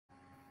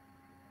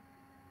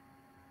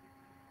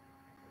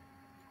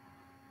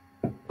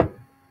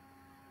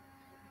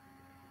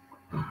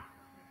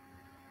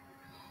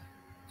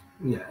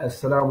Yeah,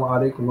 assalamu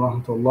alaikum wa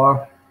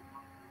rahmatullah.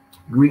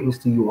 Greetings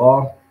to you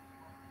all.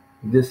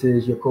 This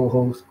is your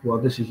co-host. Well,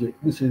 this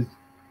is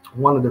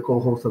one of the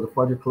co-hosts of the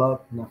Fajr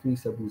Club,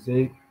 Nafis Abu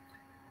Zaid,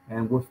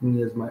 and with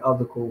me is my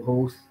other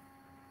co-host,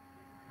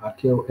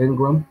 Aqil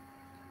Ingram.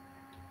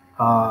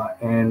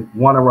 And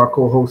one of our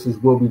co-hosts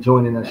will be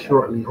joining us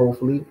shortly,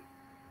 hopefully.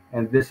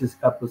 And this is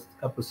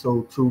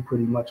episode two,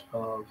 pretty much,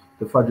 of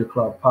the Fajr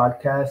Club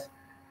podcast.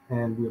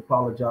 And we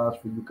apologize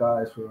for you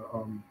guys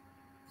for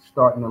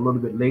starting a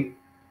little bit late.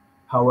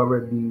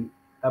 However, the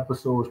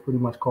episode is pretty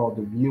much called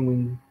The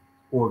Viewing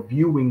or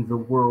Viewing the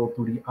World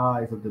Through the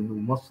Eyes of the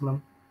New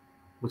Muslim,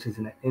 which is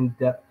an in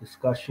depth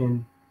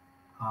discussion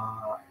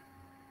uh,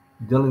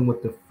 dealing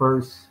with the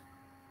first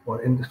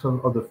or in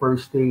the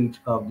first stage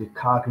of the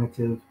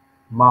cognitive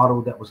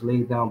model that was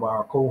laid down by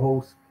our co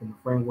host, and the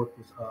framework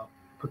was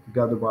put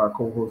together by our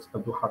co host,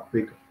 Abdul Haq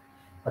Baker.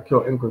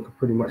 Akil Ingram could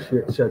pretty much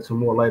shed some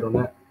more light on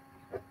that.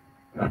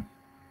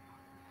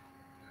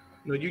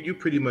 No, you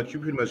pretty much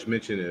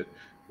mentioned it.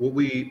 What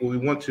we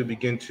want to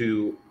begin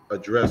to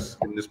address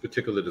in this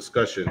particular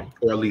discussion,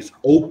 or at least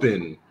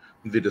open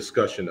the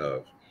discussion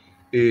of,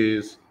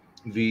 is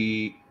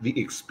the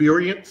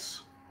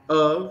experience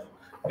of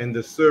and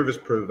the service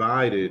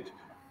provided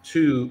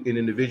to an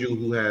individual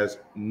who has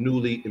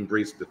newly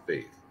embraced the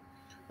faith.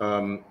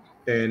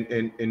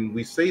 And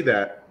we say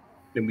that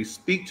and we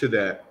speak to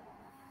that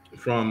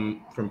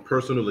from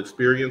personal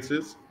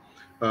experiences,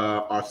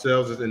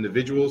 ourselves as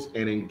individuals,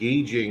 and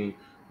engaging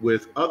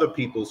with other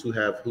peoples who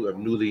have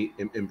newly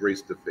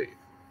embraced the faith.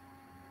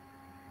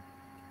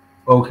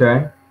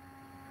 Okay.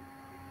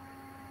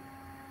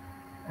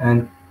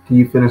 And can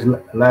you finish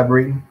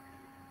elaborating?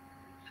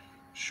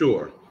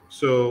 Sure.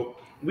 So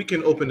we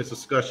can open this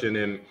discussion,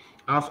 and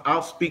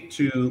I'll speak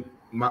to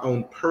my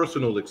own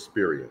personal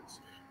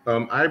experience.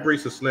 I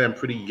embraced Islam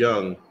pretty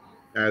young,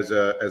 as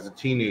a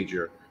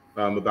teenager,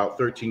 about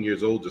 13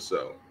 years old or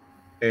so,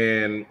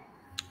 and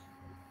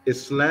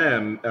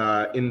Islam,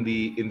 in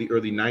the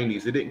early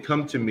 '90s, it didn't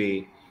come to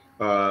me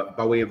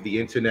by way of the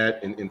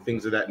internet and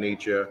things of that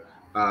nature.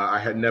 I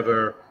had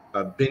never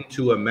been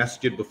to a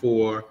masjid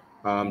before,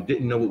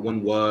 didn't know what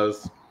one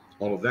was,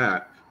 all of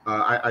that.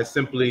 I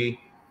simply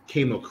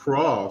came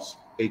across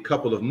a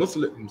couple of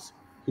Muslims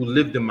who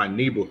lived in my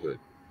neighborhood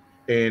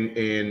and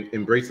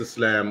embraced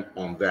Islam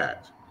on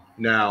that.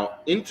 Now,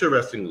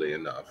 interestingly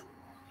enough,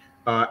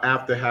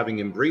 after having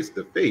embraced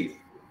the faith,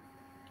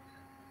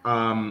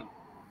 um,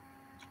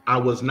 I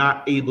was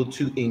not able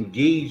to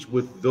engage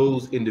with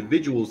those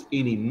individuals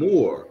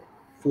anymore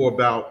for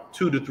about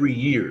 2 to 3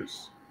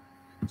 years.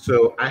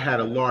 So I had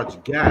a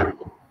large gap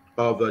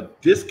of a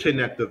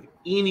disconnect of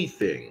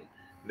anything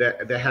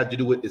that had to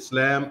do with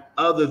Islam,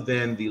 other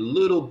than the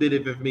little bit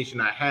of information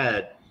I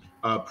had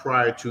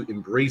prior to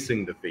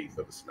embracing the faith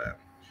of Islam.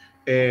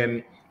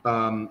 And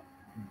um,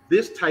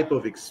 this type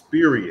of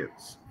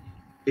experience,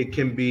 it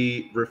can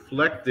be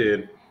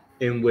reflected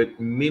in what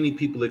many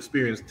people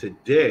experience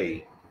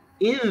today,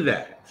 in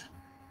that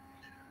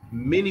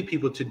many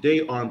people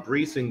today are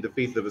embracing the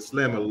faith of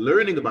Islam, or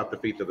learning about the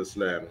faith of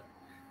Islam,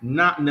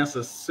 not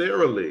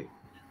necessarily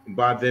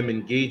by them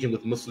engaging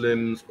with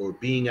Muslims or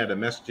being at a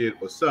masjid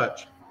or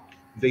such.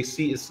 They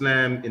see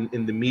Islam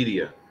in the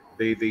media.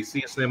 They see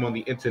Islam on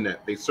the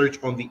internet. They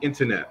search on the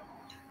internet.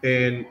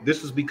 And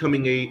this is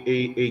becoming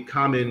a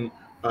common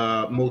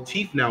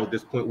motif now at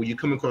this point, where you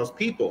come across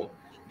people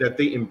that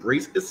they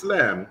embrace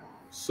Islam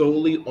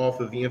solely off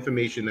of the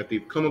information that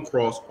they've come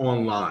across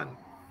online.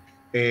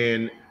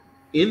 And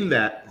in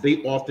that,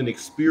 they often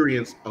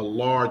experience a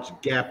large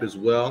gap as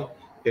well.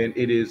 And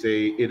it is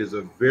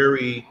a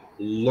very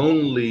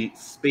lonely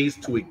space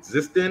to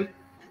exist in.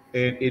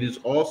 And it is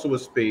also a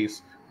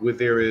space where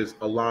there is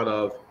a lot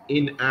of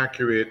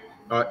inaccurate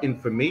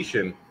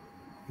information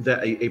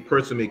that a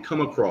person may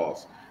come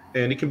across.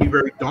 And it can be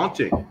very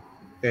daunting,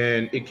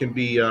 and it can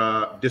be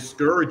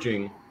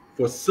discouraging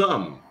for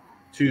some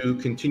to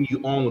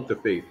continue on with the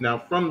faith. Now,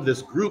 from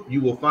this group,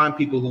 you will find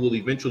people who will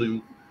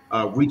eventually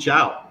reach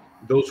out,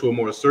 those who are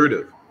more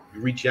assertive,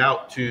 reach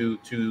out to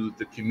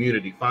the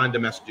community, find a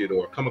masjid,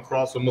 or come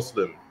across a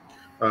Muslim,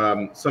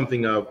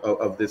 something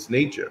of this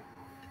nature.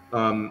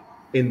 Um,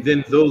 and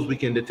then those, we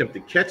can attempt to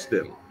catch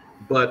them.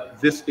 But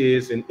this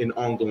is an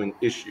ongoing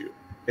issue.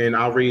 And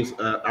I'll raise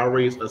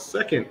a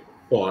second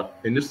thought,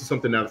 and this is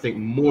something that I think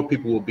more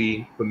people will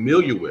be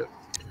familiar with.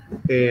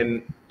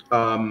 And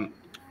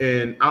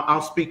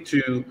I'll speak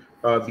to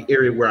the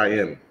area where I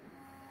am,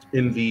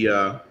 in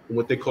the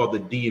what they call the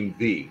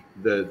DMV,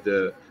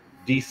 the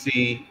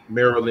DC,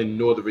 Maryland,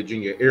 Northern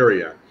Virginia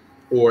area,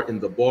 or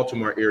in the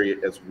Baltimore area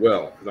as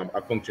well, because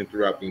I function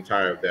throughout the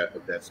entire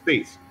of that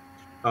space.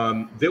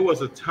 There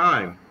was a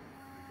time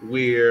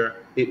where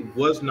it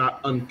was not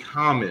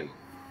uncommon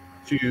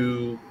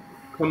to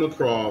come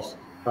across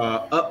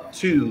up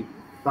to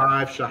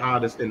 5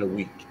 shahadas in a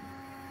week.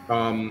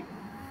 Um,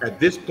 at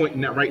this point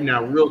now, right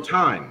now, real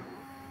time,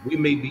 we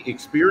may be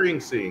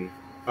experiencing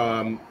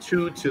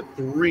 2 to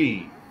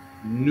 3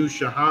 new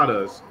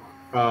shahadas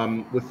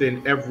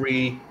within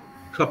every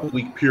couple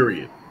week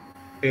period.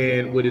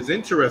 And what is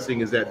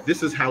interesting is that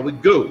this is how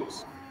it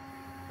goes.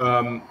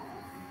 An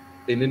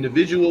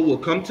individual will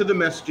come to the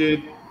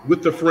masjid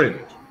with a friend.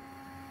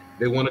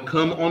 They want to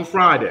come on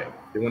Friday.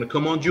 They want to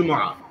come on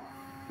Jumu'ah.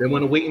 They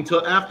want to wait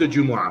until after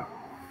Jumu'ah.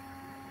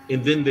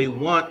 And then they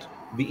want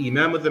the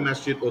imam of the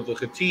masjid or the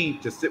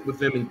khatib to sit with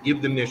them and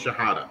give them their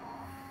shahada.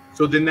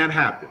 So then that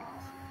happens.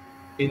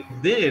 And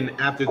then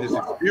after this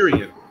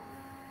experience,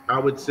 I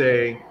would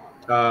say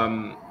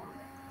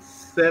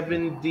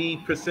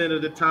 70%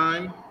 of the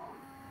time,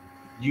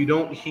 you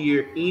don't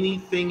hear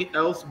anything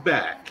else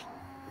back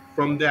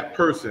from that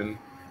person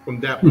from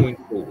that point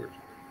forward.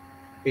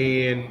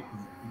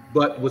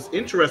 But what's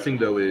interesting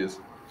though is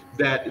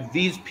that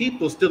these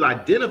people still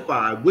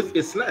identify with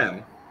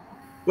Islam,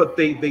 but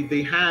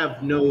they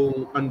have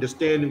no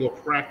understanding or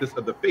practice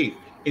of the faith,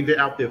 and they're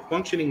out there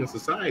functioning in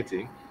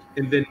society,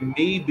 and then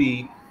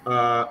maybe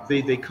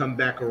they come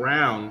back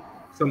around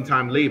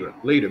sometime later,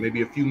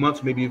 maybe a few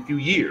months, maybe a few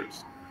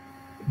years,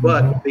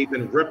 but they've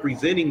been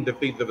representing the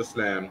faith of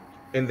Islam,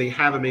 and they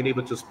haven't been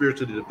able to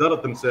spiritually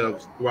develop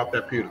themselves throughout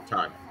that period of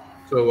time.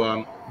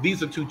 So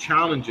these are two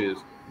challenges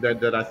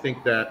that I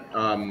think that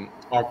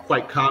are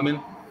quite common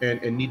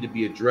and need to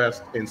be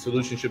addressed, and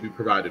solutions should be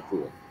provided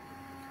for.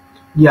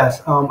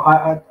 Yes,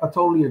 I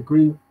totally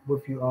agree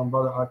with you,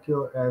 brother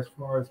Aqil. As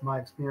far as my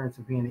experience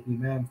of being an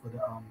imam for the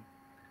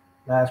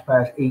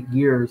past 8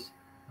 years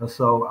or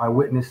so, I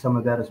witnessed some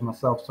of that as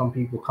myself. Some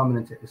people coming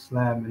into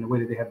Islam and the way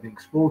that they have been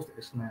exposed to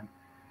Islam,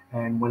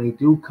 and when they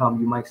do come,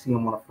 you might see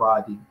them on a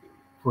Friday,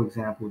 for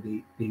example.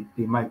 They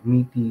might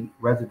meet the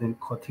resident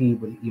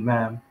khatib or the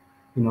imam.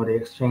 You know, they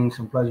exchange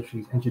some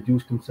pleasantries,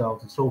 introduce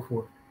themselves, and so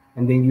forth.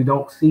 And then you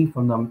don't see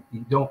from them,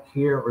 you don't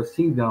hear or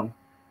see them.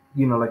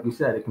 You know, like you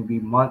said, it can be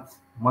months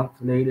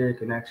later. It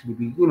can actually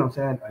be, you know what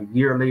I'm saying, a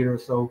year later or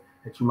so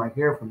that you might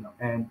hear from them.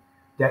 And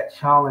that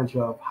challenge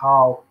of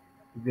how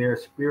their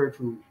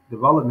spiritual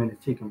development is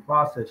taking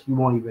process, you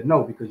won't even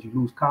know because you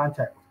lose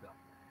contact with them.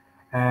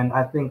 And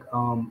I think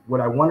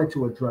what I wanted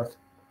to address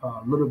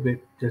a little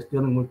bit, just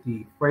dealing with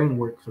the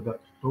framework so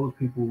that those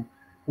people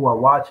who are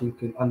watching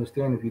can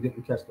understand. If you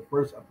didn't catch the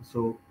first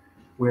episode,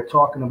 we're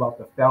talking about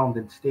the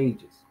founding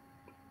stages.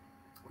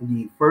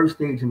 The first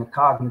stage in the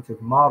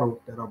cognitive model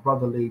that our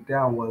brother laid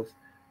down was,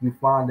 you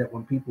find that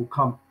when people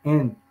come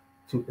in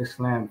to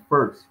Islam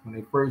first, when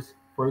they first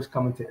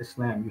come into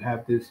Islam, you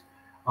have this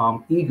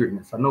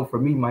eagerness. I know for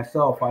me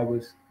myself,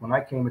 when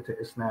I came into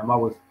Islam, I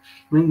was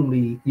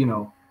extremely,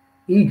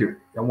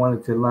 eager. I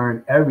wanted to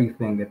learn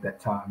everything at that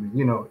time. And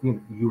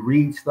you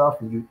read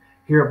stuff and you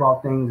hear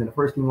about things, and the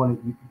first thing you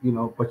want to,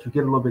 but you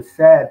get a little bit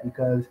sad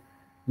because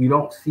you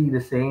don't see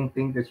the same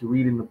thing that you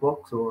read in the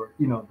books, or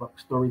about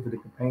the stories of the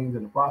companions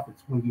and the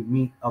prophets when you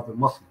meet other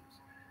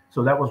Muslims.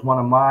 So that was one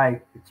of my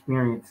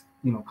experience,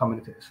 coming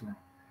into Islam.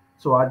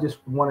 So I just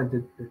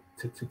wanted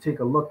to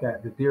take a look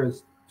at that.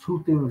 There's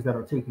two things that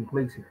are taking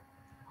place here.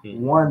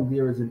 One,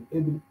 there is an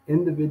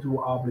individual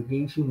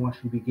obligation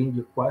once you begin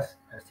your quest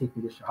as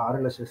taking your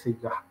shahada. Let's just say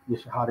your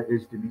shahada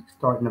is the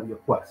starting of your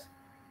quest.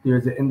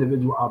 There's an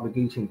individual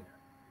obligation there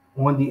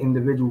on the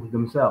individual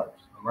themselves.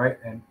 Right,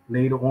 and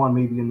later on,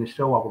 maybe in the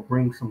show, I will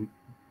bring some,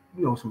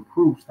 some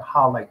proofs to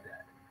highlight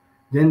that.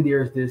 Then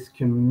there's this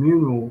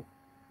communal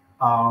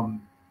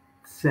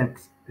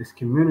sense, this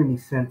community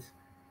sense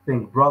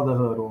thing,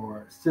 brotherhood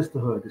or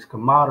sisterhood, this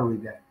camaraderie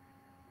that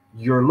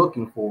you're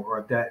looking for,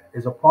 or that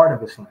is a part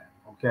of Islam.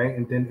 Okay,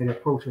 and then it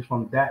approaches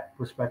from that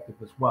perspective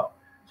as well.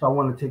 So I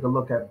want to take a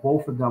look at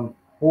both of them,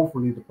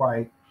 hopefully to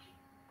probably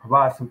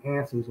provide some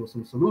answers or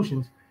some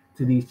solutions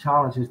to these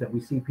challenges that we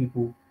see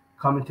people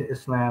coming to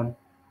Islam,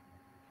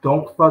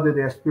 don't further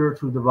their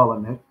spiritual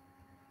development,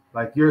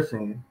 like you're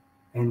saying,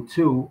 and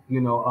two,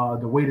 the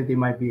way that they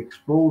might be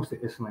exposed to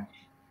Islam,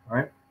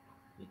 right?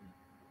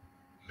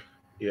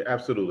 Yeah,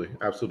 absolutely.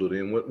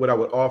 And what I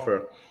would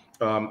offer,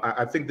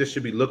 I think this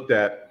should be looked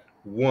at,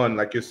 one,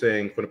 like you're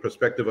saying, from the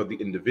perspective of the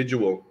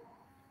individual,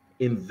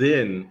 and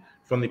then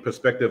from the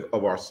perspective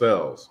of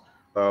ourselves,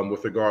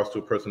 with regards to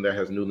a person that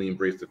has newly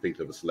embraced the faith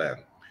of Islam.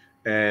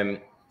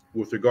 And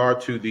with regard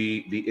to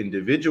the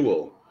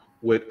individual,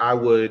 what I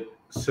would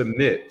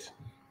submit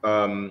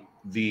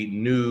the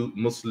new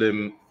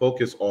Muslim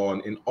focus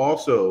on, and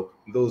also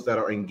those that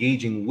are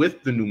engaging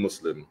with the new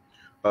Muslim,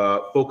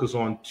 focus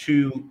on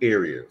two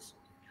areas,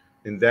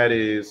 and that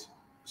is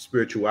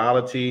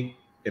spirituality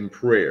and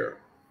prayer,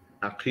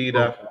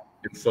 aqidah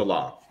and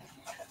salah.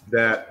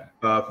 That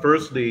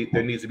firstly,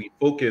 there needs to be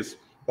focus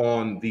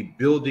on the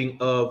building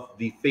of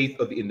the faith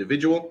of the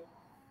individual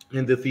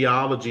and the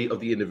theology of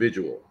the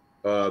individual,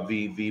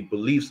 the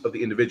beliefs of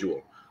the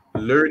individual,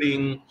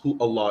 learning who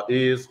Allah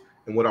is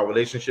and what our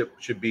relationship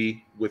should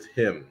be with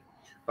Him,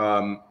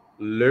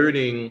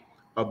 learning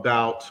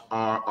about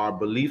our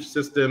belief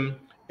system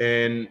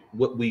and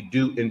what we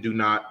do and do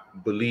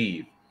not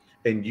believe,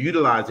 and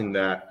utilizing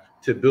that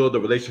to build a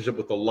relationship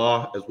with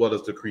Allah as well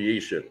as the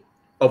creation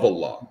of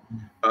Allah.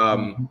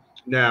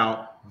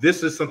 Now,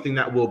 this is something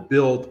that will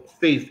build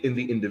faith in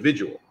the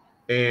individual.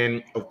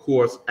 And of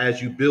course,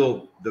 as you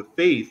build the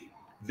faith,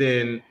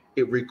 then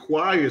it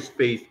requires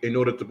faith in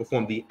order to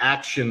perform the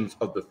actions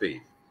of the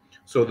faith.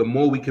 So the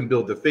more we can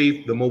build the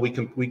faith, the more we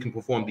can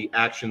perform the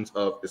actions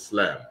of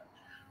Islam.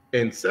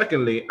 And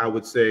secondly, I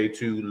would say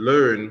to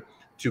learn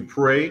to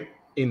pray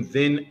and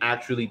then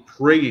actually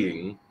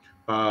praying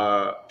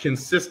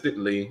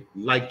consistently,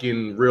 like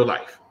in real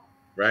life,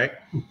 right?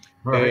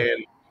 Right.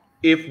 And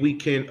if we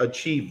can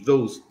achieve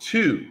those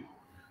two,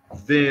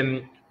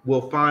 then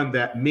we'll find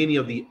that many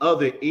of the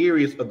other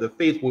areas of the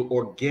faith will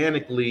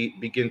organically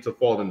begin to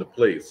fall into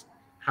place.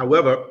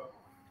 However,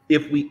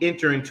 if we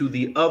enter into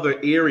the other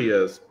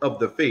areas of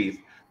the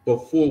faith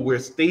before we're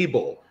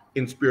stable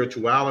in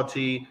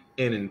spirituality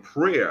and in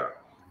prayer,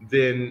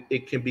 then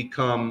it can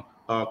become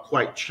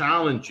quite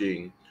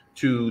challenging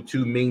to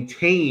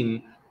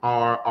maintain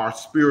our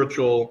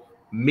spiritual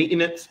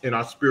maintenance and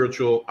our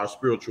spiritual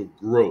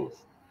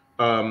growth.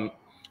 Um,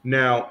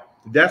 Now,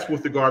 that's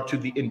with regard to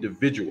the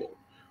individual.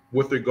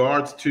 With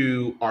regards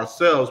to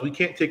ourselves, we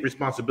can't take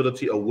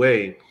responsibility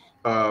away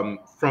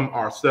from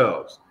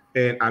ourselves.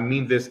 And I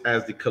mean this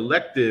as the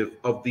collective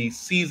of the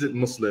seasoned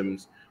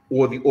Muslims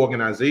or the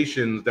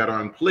organizations that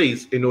are in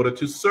place in order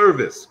to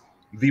service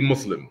the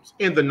Muslims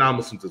and the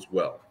non-Muslims as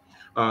well.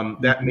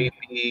 That may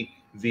be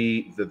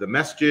the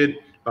masjid,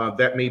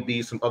 that may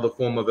be some other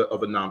form of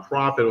a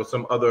nonprofit or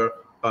some other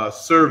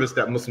service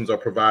that Muslims are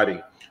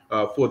providing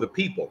for the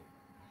people.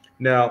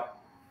 Now,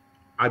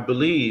 I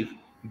believe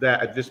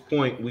that at this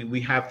point we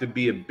have to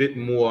be a bit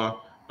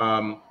more.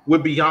 We're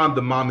beyond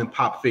the mom and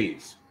pop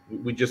phase.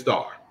 We just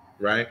are,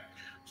 right?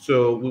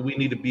 So we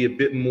need to be a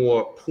bit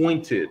more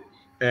pointed,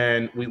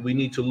 and we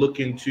need to look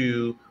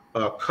into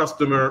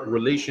customer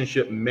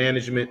relationship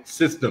management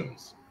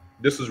systems.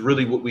 This is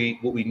really what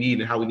we need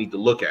and how we need to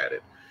look at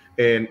it.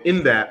 And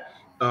in that,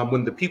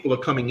 when the people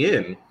are coming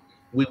in,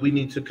 we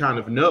need to kind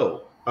of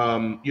know,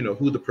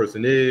 who the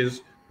person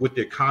is, what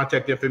their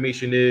contact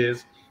information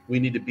is. We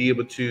need to be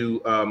able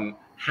to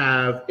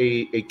have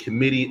a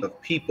committee of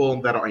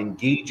people that are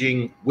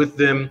engaging with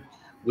them.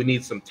 We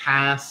need some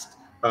tasks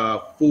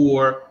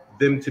for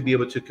them to be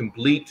able to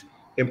complete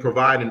and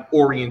provide an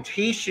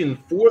orientation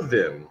for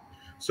them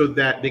so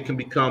that they can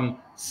become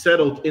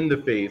settled in the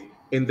faith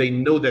and they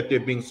know that they're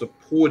being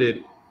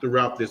supported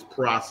throughout this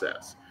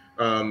process.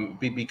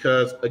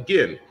 Because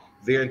again,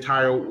 their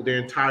entire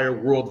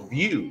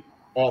worldview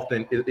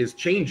often is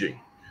changing.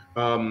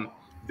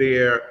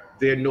 They're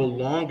no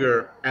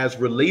longer as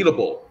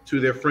relatable to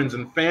their friends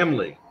and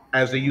family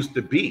as they used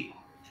to be,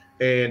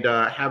 and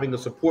having a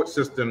support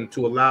system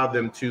to allow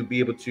them to be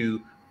able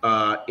to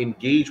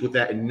engage with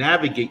that and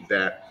navigate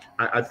that,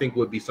 I think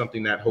would be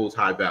something that holds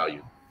high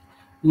value.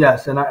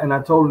 Yes, and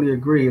I totally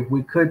agree. If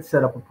we could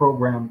set up a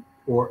program,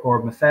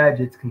 or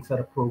masajids can set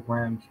up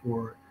programs,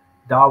 or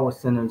dawah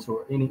centers,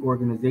 or any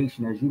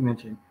organization, as you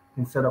mentioned,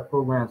 can set up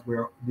programs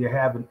where they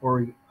have an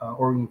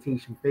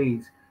orientation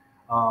phase,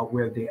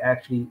 where they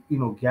actually,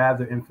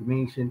 gather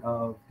information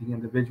of the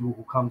individual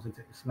who comes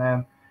into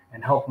Islam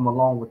and help them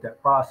along with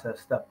that process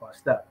step by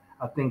step.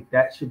 I think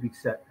that should be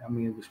set. I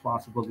mean,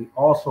 responsibility.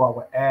 Also, I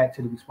would add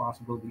to the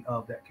responsibility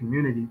of that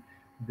community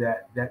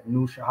that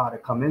new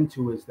shahada come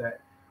into, is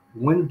that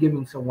when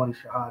giving someone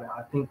shahada,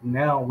 I think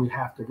now we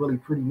have to really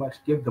pretty much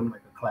give them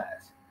like a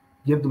class,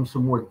 give them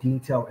some more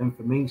detailed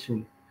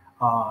information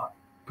uh,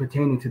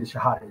 pertaining to the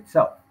shahada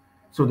itself,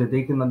 so that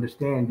they can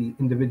understand the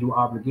individual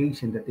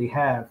obligation that they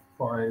have, as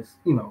far as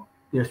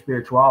their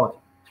spirituality,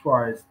 as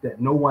far as that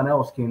no one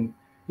else can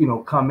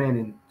come in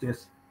and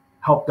just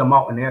help them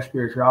out in their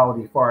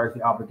spirituality, as far as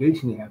the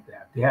obligation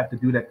they have to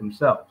do that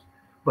themselves.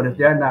 But if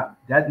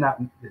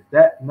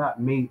that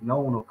not made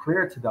known or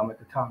clear to them at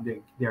the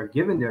time they're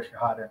given their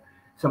shahada,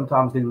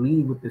 sometimes they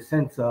leave with the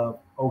sense of,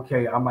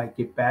 okay, I might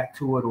get back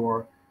to it,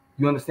 or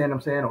you understand what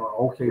I'm saying, or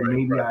okay, Right,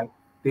 maybe right.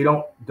 they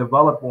don't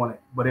develop on it.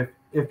 But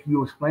if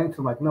you explain to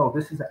them, like, no,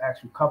 this is an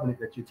actual covenant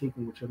that you're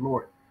taking with your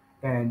Lord,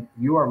 and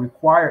you are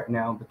required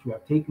now that you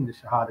have taken the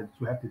shahada, that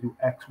you have to do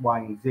X, Y,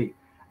 and Z.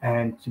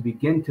 And to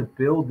begin to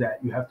build that,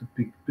 you have to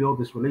build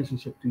this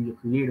relationship to your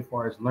Creator, as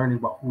far as learning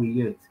about who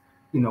He is,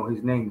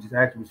 His names, His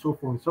attributes, so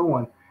forth and so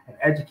on, and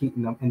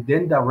educating them, and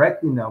then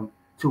directing them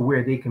to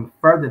where they can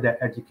further that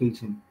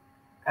education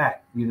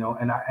at.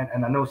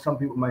 And I know some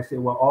people might say,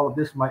 well, all of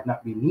this might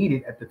not be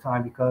needed at the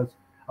time, because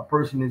a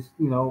person is,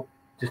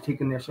 just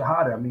taking their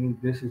shahada. I mean,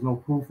 this is no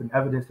proof and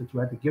evidence that you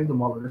have to give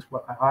them all of this.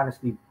 But I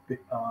honestly,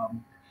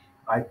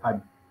 I, I,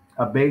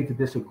 I beg to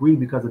disagree,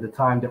 because of the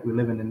time that we're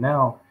living in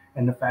now,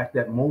 and the fact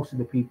that most of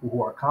the people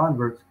who are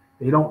converts,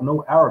 they don't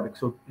know Arabic.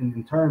 So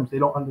in terms, they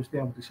don't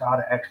understand what the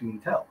shahada actually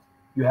entails.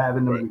 You're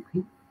having them Right.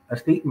 repeat a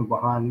statement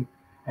behind you,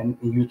 and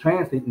you're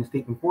translating the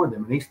statement for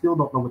them, and they still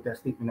don't know what that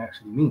statement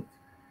actually means.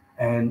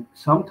 And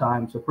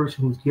sometimes the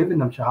person who's giving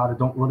them shahada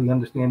don't really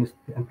understand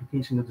the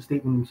implication of the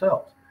statement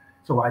themselves.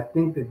 So I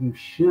think that you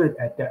should,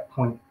 at that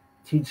point,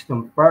 teach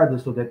them further,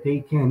 so that they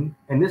can,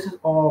 and this is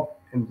all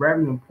and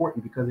very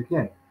important, because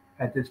again,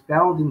 at this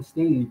founding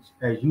stage,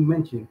 as you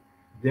mentioned,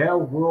 their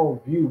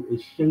worldview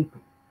is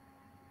shaping.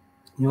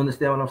 You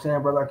understand what I'm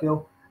saying, Brother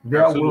Akil?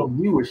 Their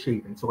Absolutely. worldview is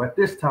shaping. So at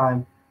this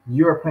time,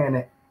 you're playing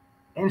an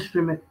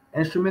instrument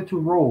instrumental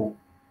role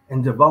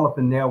in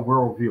developing their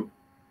worldview.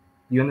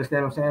 You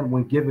understand what I'm saying?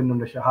 When giving them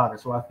the Shahada.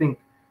 So I think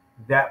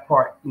that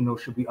part,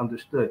 should be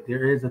understood.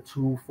 There is a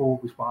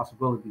twofold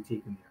responsibility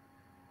taken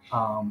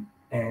there.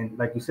 And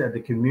like you said, the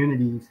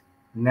communities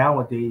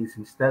nowadays,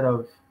 instead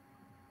of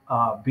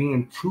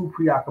being too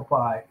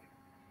preoccupied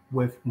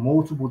with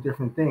multiple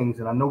different things,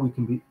 and I know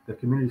the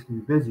communities can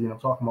be busy, and I'm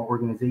talking about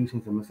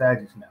organizations and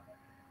masajids now.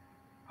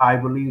 I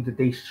believe that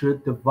they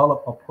should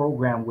develop a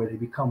program where they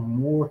become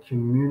more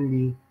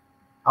community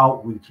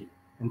outreach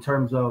in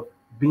terms of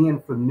being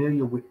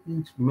familiar with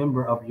each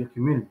member of your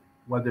community,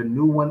 whether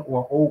new one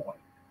or old one.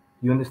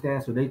 You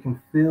understand? So they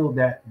can feel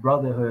that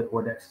brotherhood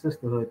or that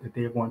sisterhood that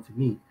they're going to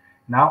need.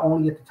 Not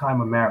only at the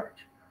time of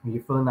marriage, when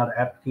you're filling out an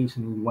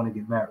application and you want to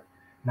get married,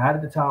 not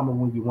at the time of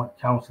when you want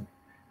counseling,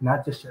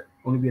 not just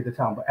only be at the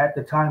time, but at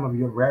the time of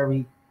your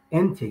very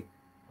intake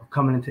of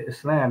coming into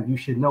Islam, you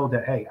should know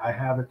that, hey, I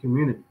have a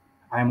community.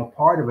 I am a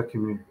part of a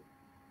community.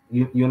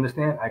 You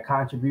understand? I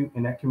contribute,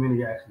 and that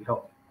community actually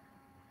helps.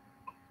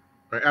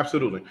 Right,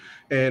 absolutely.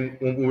 And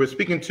when we're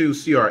speaking to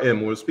CRM,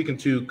 when we're speaking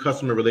to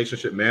customer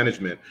relationship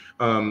management,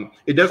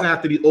 it doesn't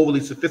have to be overly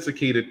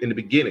sophisticated in the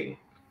beginning.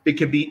 It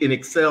can be an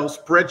Excel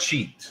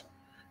spreadsheet.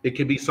 It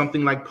can be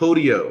something like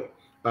Podio.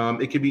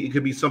 It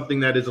could be something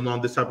that is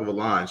along this type of a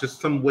line. It's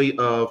just some way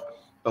of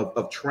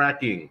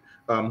tracking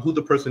who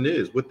the person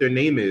is, what their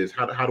name is,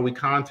 how do we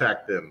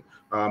contact them,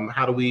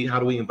 how do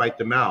we invite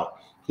them out,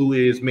 who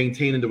is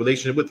maintaining the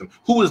relationship with them,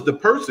 who is the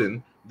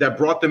person that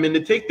brought them in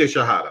to take their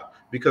Shahada.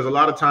 Because a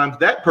lot of times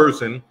that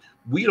person,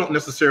 we don't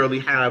necessarily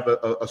have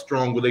a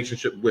strong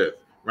relationship with,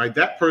 right?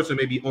 That person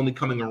may be only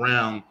coming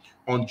around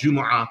on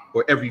Jumu'ah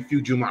or every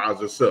few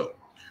Jumu'ahs or so.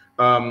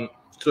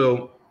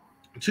 So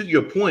to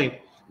your point,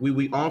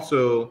 we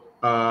also,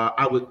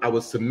 I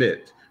would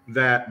submit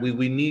that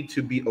we need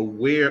to be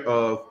aware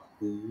of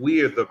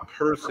where the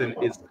person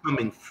is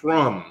coming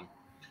from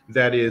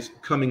that is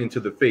coming into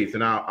the faith.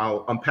 And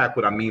I'll unpack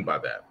what I mean by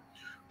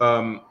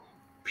that.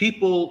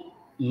 People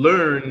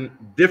learn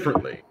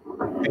differently.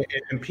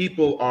 And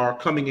people are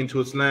coming into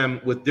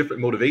Islam with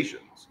different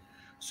motivations.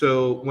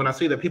 So when I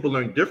say that people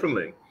learn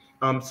differently,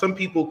 some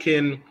people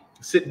can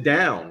sit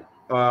down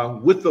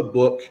with a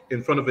book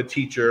in front of a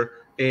teacher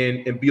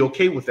and be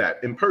okay with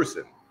that in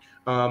person.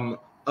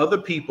 Other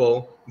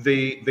people,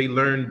 they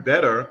learn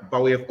better by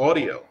way of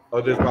audio,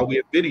 others by way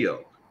of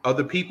video.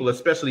 Other people,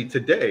 especially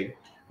today,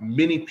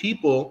 many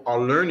people are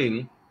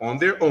learning on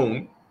their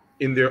own,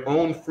 in their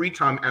own free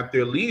time, at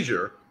their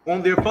leisure,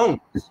 on their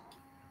phones.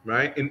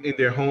 Right, in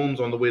their homes,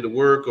 on the way to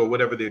work, or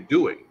whatever they're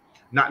doing,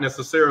 not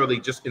necessarily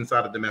just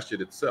inside of the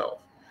masjid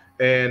itself.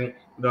 And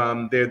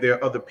there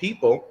are other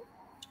people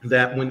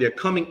that when they're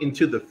coming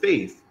into the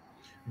faith,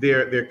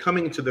 they're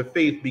coming into the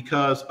faith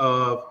because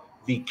of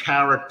the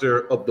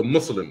character of the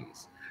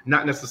Muslims,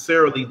 not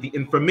necessarily the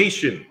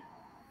information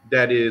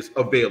that is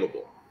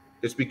available.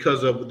 It's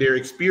because of their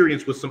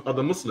experience with some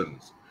other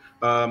Muslims.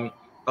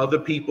 Other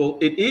people,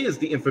 it is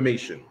the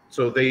information.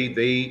 So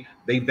they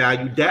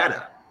value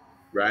data,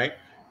 right?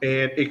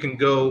 And it can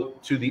go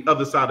to the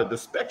other side of the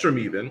spectrum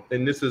even.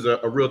 And this is a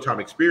real-time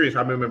experience.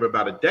 I remember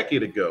about a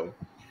decade ago,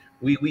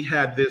 we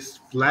had this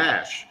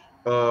flash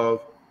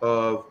of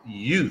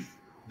youth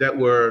that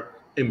were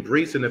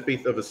embracing the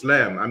faith of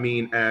Islam. I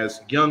mean,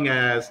 as young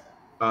as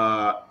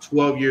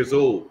 12 years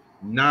old,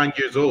 9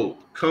 years old,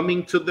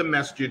 coming to the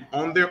masjid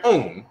on their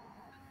own,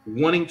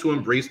 wanting to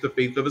embrace the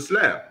faith of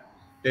Islam.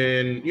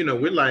 And,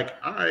 we're like,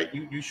 all right,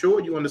 you sure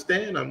you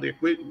understand? I'm like,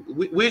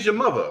 where's your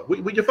mother?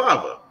 Where's your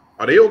father?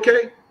 Are they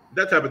okay?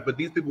 That type of, but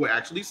these people were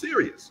actually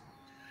serious.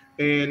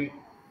 And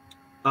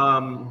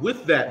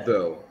with that,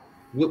 though,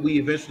 what we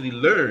eventually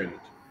learned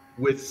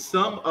with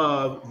some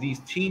of these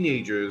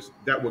teenagers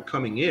that were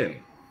coming in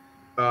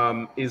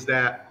is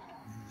that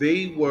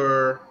they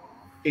were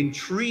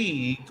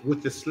intrigued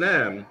with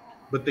Islam,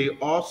 but they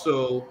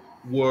also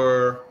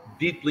were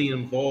deeply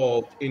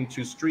involved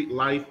into street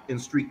life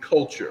and street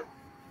culture.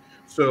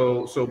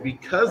 So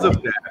because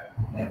of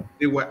that,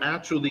 they were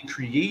actually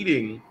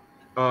creating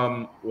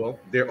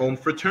their own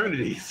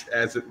fraternities,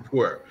 as it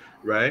were,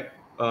 right?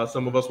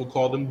 Some of us will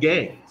call them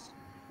gangs,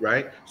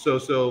 right?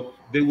 So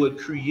they would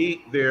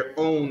create their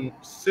own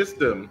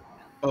system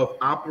of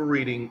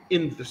operating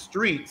in the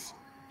streets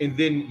and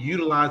then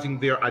utilizing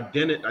their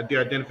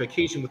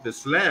identification with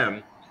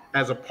Islam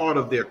as a part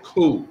of their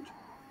code.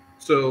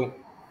 So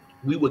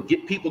we would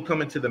get people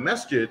coming to the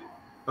masjid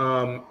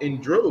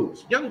in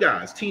droves, young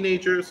guys,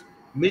 teenagers,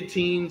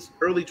 mid-teens,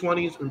 early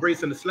 20s,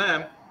 embracing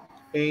Islam,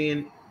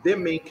 and their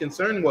main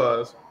concern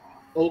was,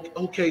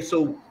 okay,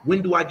 so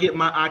when do I get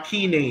my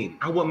Aqil name?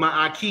 I want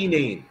my Aqil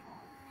name,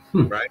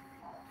 right?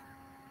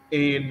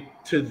 And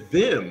to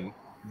them,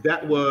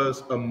 that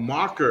was a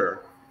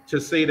marker to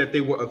say that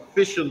they were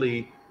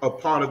officially a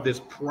part of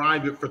this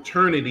private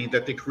fraternity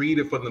that they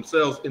created for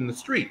themselves in the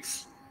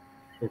streets,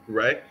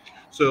 right?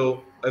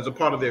 So as a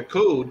part of their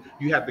code,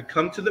 you had to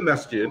come to the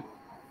masjid,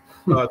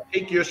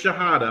 take your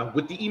shahada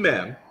with the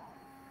imam,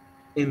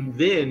 and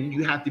then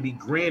you have to be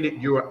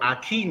granted your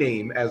Aqil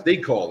name, as they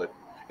call it,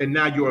 and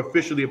now you're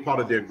officially a part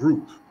of their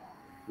group,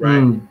 right?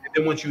 And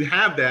then once you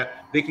have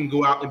that, they can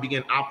go out and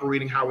begin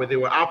operating how they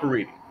were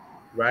operating,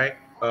 right?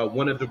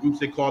 One of the groups,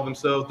 they called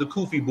themselves the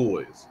Kufi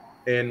Boys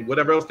and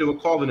whatever else they were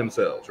calling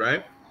themselves,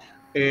 right?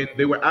 And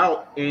they were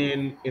out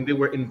and they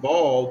were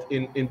involved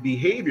in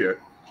behavior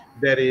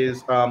that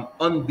is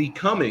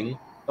unbecoming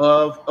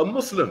of a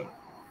Muslim.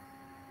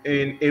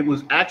 And it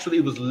was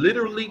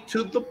literally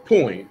to the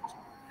point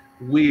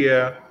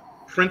where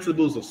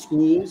principals of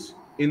schools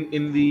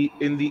in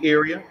the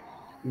area,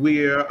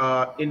 where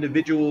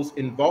individuals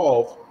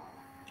involved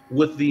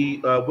with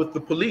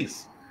the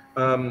police,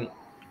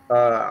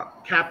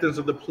 captains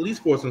of the police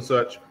force and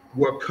such,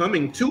 were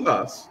coming to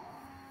us,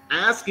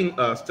 asking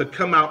us to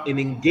come out and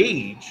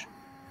engage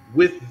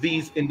with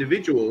these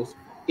individuals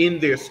in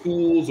their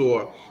schools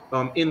or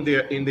in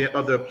their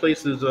other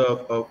places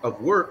of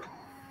work,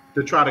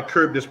 to try to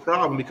curb this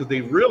problem, because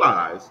they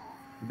realized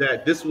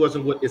that this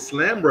wasn't what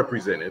Islam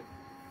represented.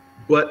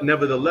 But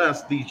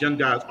nevertheless, these young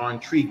guys are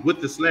intrigued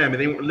with Islam, and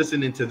they weren't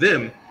listening to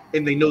them,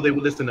 and they know they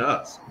would listen to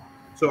us.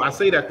 So I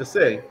say that to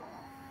say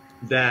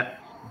that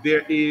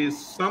there is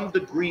some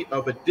degree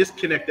of a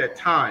disconnect at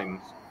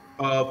times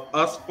of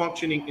us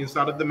functioning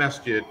inside of the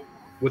masjid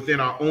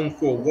within our own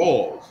four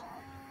walls,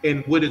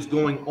 and what is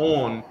going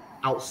on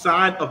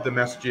outside of the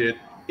masjid,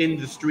 in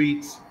the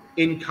streets,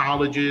 in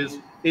colleges,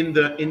 in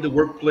the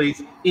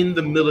workplace, in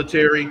the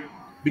military,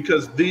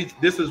 because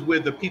this is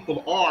where the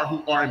people are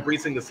who are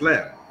embracing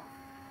Islam,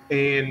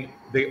 and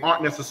they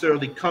aren't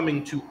necessarily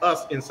coming to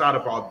us inside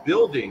of our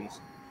buildings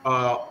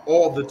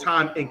all the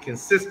time and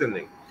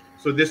consistently.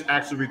 So this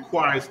actually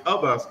requires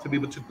of us to be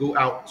able to go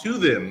out to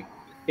them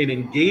and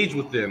engage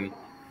with them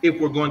if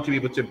we're going to be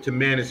able to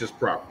manage this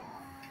properly.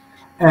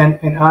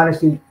 And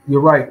honestly,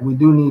 you're right. We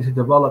do need to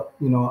develop,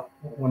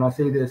 when I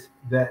say this,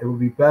 that it would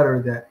be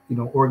better that,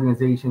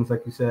 organizations,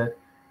 like you said,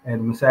 and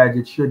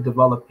masajid should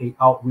develop a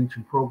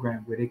outreaching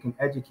program where they can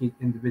educate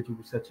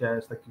individuals such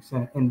as, like you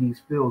said, in these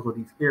fields or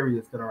these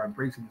areas that are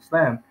embracing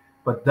Islam,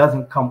 but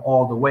doesn't come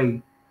all the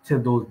way to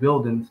those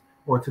buildings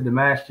or to the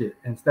masjid.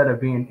 Instead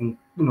of being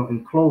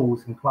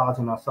enclosed and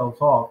closing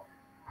ourselves off.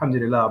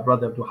 Alhamdulillah,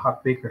 brother Abdul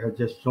Haq Baker has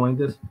just joined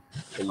us.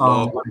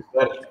 Assalamu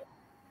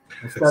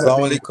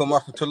alaikum wa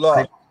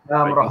rahmatullah.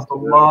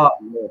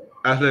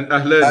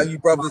 How you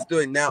brothers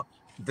doing? Now,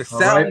 the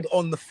sound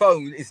on the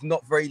phone is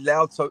not very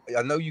loud, so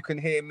I know you can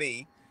hear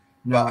me,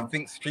 but I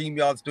think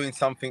StreamYard's doing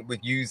something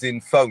with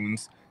using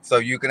phones, so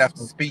you're gonna have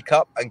to speak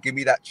up and give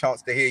me that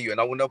chance to hear you.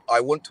 And I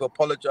want to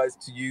apologize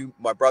to you,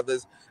 my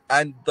brothers,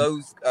 and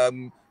those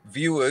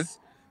viewers,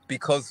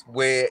 because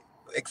we're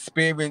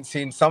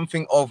experiencing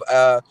something of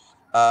a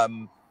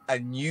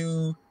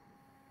new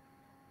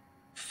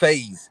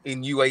phase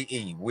in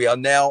UAE. We are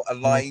now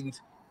aligned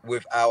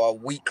with our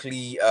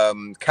weekly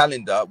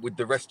calendar with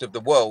the rest of the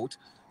world.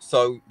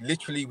 So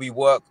literally we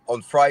work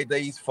on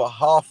Fridays for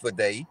half a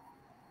day,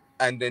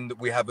 and then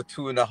we have a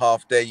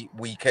 2.5 day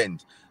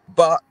weekend.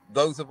 But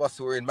those of us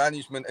who are in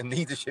management and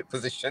leadership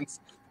positions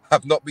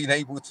have not been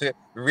able to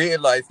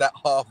realize that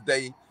half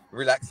day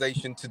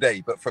relaxation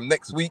today. But from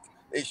next week,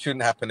 it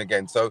shouldn't happen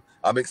again. So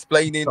I'm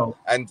explaining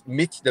and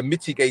the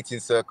mitigating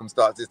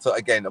circumstances. So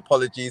again,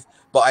 apologies,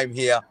 but I'm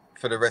here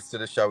for the rest of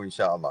the show,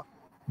 inshallah.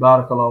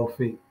 Barakallahu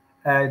feek.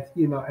 As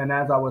and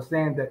as I was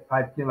saying, that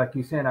I think, like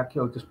you're saying,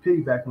 Aqil, just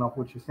piggybacking off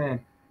what you're saying,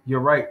 you're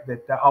right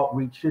that the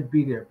outreach should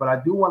be there. But I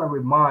do want to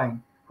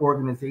remind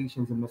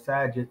organizations and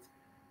masajids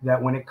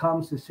that when it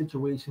comes to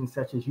situations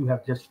such as you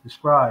have just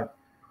described,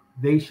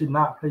 they should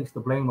not place the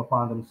blame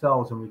upon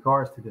themselves in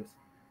regards to this,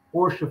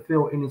 or should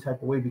feel any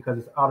type of way because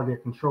it's out of their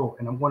control.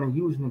 And I'm going to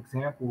use an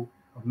example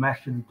of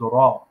Masjid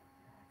al-Durar.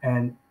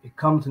 And it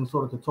comes in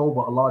Surah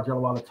At-Tawbah. Allah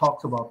Jalla wa'ala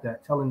talks about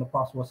that, telling the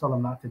Prophet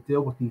ﷺ not to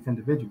deal with these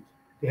individuals.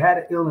 They had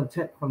an ill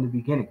intent from the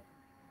beginning.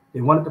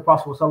 They wanted the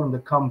Prophet ﷺ to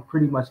come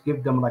pretty much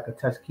give them like a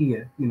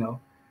tazkiyah,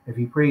 if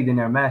he prayed in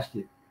their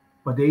masjid.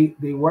 But they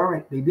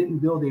didn't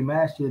build a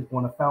masjid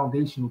on a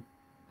foundational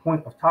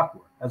point of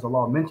taqwa, as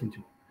Allah mentioned to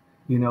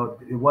him.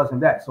 It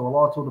wasn't that. So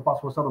Allah told the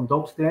Prophet ﷺ,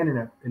 don't stand in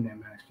their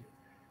masjid.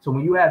 So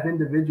when you have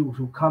individuals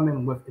who come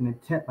in with an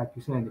intent, like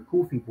you're saying, the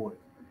Kufi boys,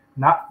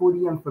 not for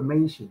the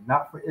information,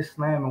 not for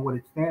Islam and what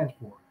it stands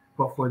for,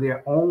 but for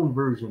their own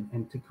version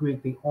and to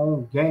create their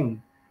own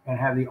gang and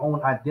have their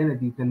own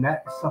identity, then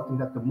that is something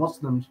that the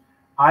Muslims,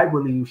 I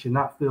believe, should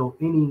not feel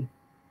any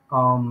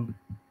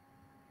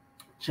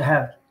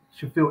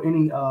should feel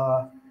any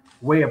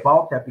way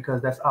about that,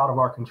 because that's out of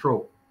our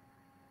control.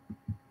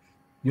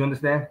 You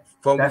understand?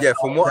 From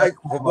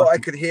what I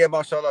could hear,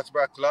 mashallah,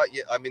 tabarakallah,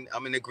 yeah,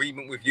 I'm in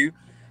agreement with you.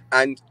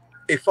 And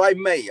if I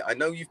may, I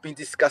know you've been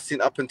discussing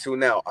up until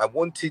now. I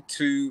wanted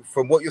to,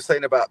 from what you're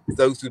saying about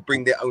those who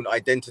bring their own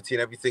identity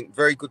and everything,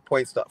 very good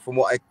points from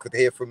what I could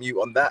hear from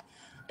you on that.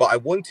 But I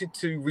wanted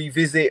to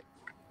revisit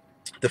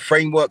the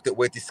framework that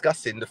we're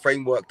discussing, the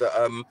framework that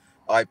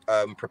I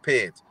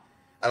prepared.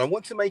 And I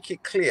want to make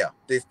it clear.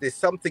 There's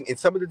something in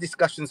some of the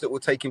discussions that were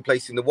taking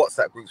place in the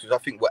WhatsApp groups, which I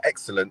think were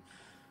excellent.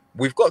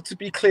 We've got to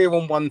be clear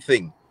on one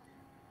thing.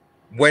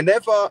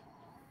 Whenever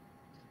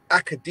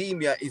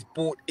academia is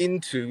brought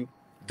into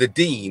the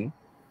deen,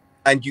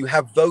 and you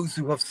have those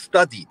who have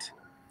studied,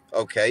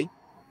 okay,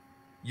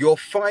 you'll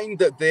find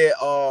that there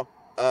are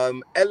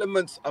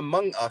elements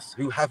among us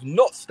who have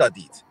not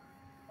studied,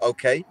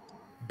 okay,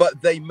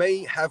 but they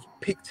may have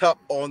picked up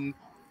on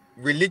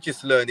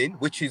religious learning,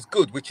 which is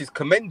good, which is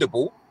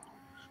commendable,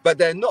 but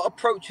they're not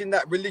approaching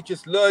that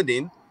religious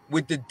learning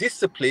with the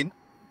discipline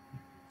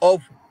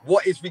of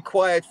what is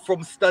required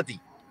from study.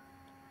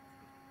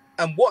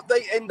 And what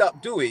they end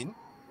up doing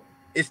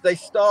is they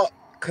start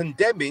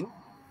condemning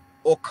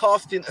or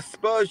casting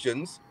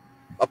aspersions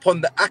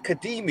upon the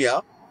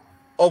academia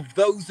of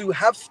those who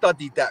have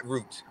studied that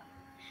route.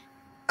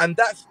 And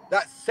that's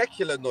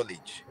secular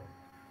knowledge.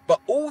 But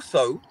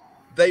also,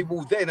 they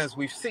will then, as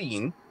we've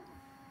seen,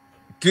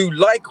 do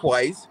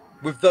likewise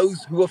with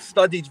those who have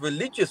studied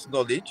religious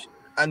knowledge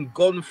and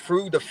gone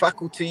through the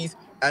faculties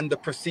and the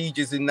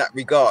procedures in that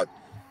regard.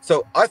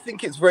 So I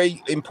think it's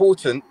very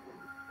important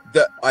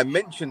that I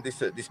mentioned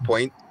this at this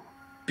point,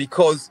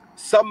 because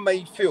some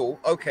may feel,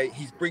 okay,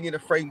 he's bringing a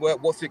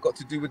framework, what's it got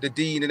to do with the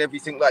deen and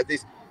everything like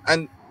this?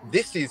 And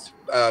this is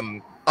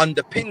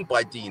underpinned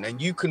by deen,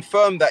 and you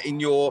confirmed that in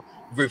your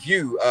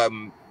review,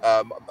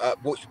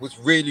 which was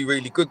really,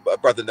 really good,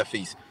 Brother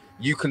Nafis.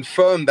 You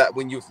confirmed that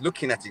when you was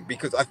looking at it,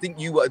 because I think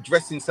you were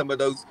addressing some of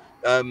those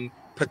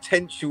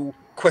potential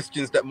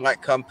questions that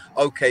might come.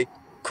 Okay,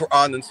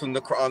 Quran and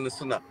Sunnah, Quran and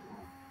Sunnah.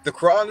 The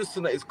Quran and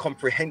Sunnah is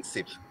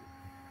comprehensive.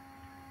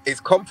 It's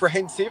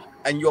comprehensive,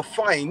 and you'll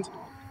find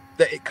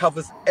that it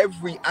covers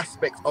every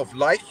aspect of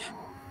life,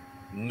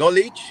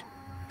 knowledge,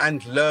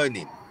 and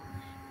learning,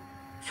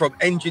 from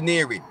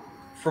engineering,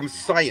 from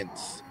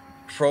science,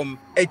 from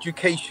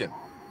education.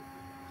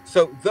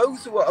 So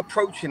those who are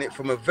approaching it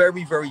from a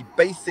very, very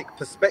basic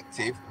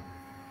perspective,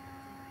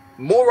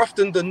 more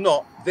often than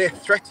not, they're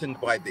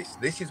threatened by this.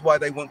 This is why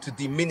they want to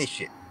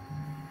diminish it.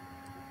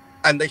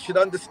 And they should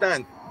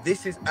understand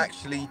this is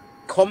actually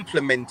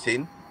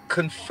complementing,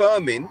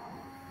 confirming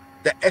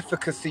the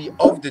efficacy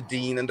of the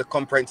deen and the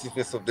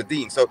comprehensiveness of the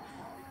deen. So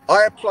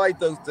I applied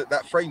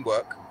that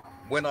framework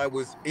when I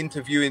was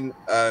interviewing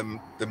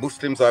the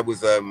Muslims I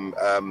was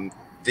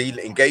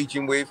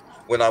engaging with,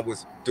 when I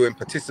was doing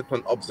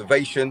participant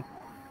observation.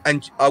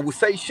 And I will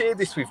share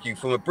this with you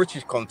from a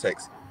British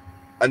context.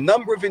 A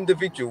number of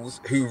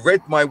individuals who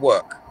read my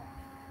work,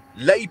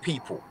 lay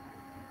people,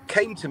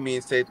 came to me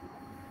and said,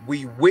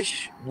 we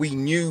wish we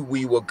knew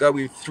we were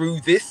going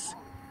through this,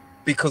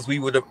 because we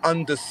would have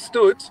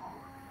understood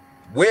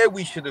where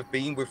we should have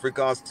been with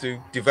regards to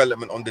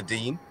development on the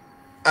deen,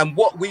 and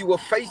what we were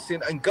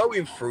facing and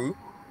going through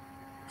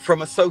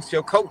from a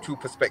socio-cultural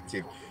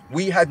perspective.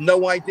 We had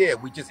no idea.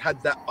 We just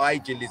had that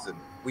idealism.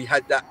 We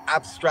had that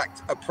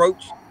abstract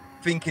approach,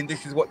 thinking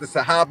this is what the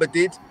Sahaba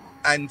did,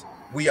 and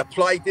we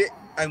applied it,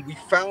 and we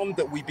found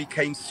that we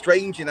became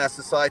strange in our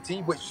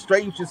society, which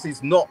strangeness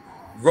is not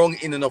wrong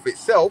in and of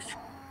itself,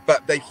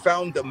 but they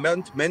found the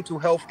mental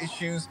health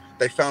issues.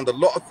 They found a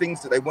lot of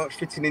things that they weren't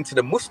fitting into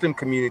the Muslim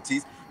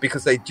communities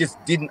because they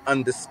just didn't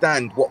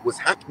understand what was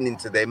happening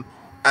to them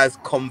as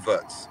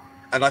converts.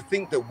 And I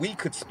think that we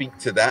could speak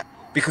to that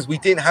because we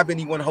didn't have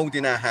anyone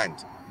holding our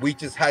hand. We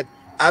just had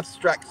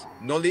abstract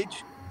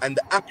knowledge and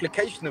the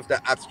application of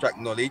that abstract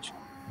knowledge,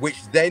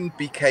 which then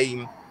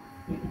became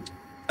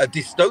a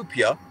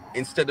dystopia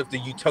instead of the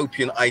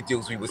utopian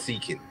ideals we were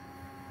seeking.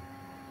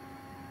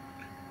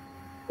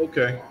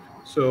 Okay,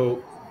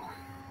 so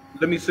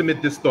let me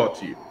submit this thought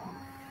to you.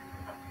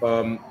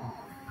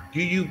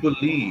 Do you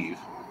believe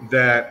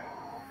that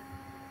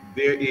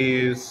there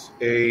is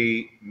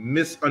a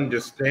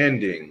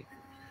misunderstanding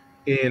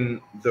in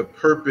the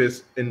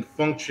purpose and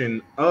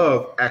function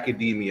of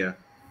academia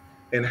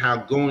and how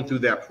going through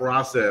that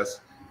process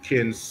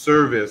can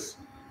service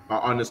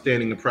our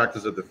understanding and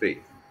practice of the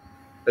faith?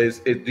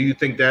 Do you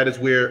think that is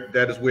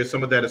where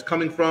some of that is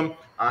coming from?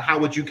 How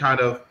would you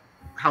kind of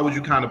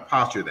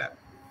posture that?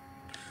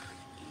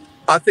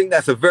 I think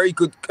that's a very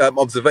good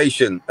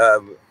observation,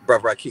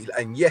 Brother Aqil.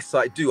 And yes,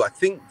 I do. I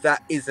think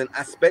that is an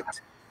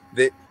aspect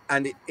that,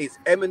 and it's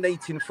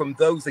emanating from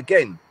those,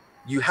 again,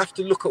 you have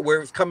to look at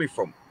where it's coming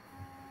from.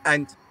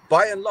 And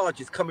by and large,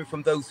 it's coming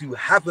from those who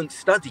haven't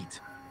studied,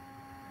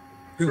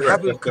 who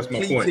haven't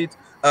completed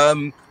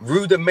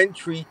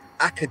rudimentary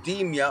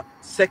academia,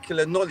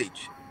 secular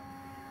knowledge.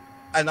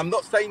 And I'm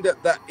not saying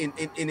that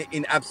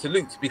in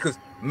absolutes, because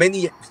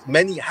many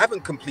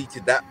haven't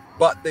completed that,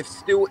 but they've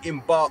still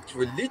embarked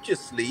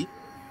religiously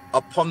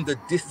upon the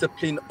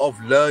discipline of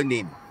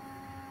learning.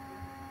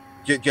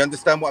 Do you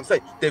understand what I'm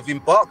saying? They've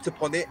embarked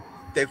upon it.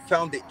 They've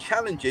found it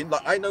challenging.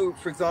 Like I know,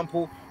 for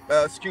example,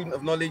 a student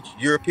of knowledge,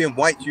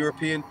 white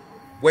European,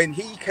 when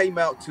he came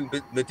out to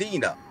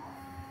Medina,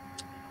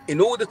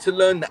 in order to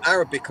learn the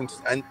Arabic,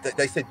 and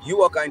they said,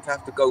 you are going to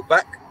have to go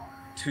back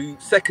to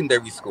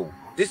secondary school.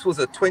 This was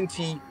a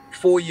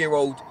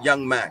 24-year-old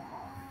young man.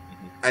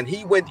 And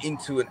he went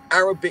into an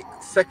Arabic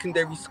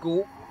secondary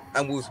school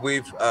and was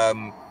with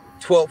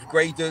 12th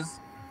graders.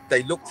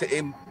 They looked at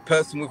him,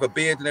 person with a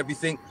beard and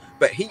everything.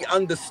 But he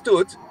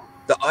understood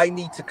that I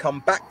need to come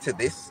back to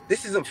this.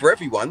 This isn't for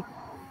everyone.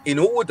 In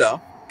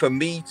order for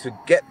me to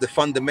get the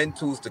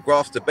fundamentals, to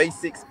grasp the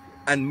basics,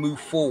 and move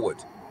forward.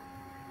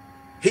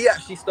 He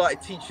actually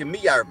started teaching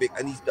me Arabic,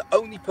 and he's the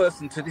only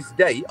person to this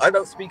day. I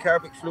don't speak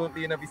Arabic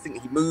fluently and everything.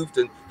 He moved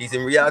and he's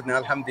in Riyadh now,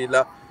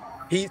 alhamdulillah.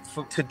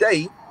 To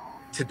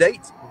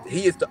date,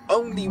 he is the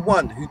only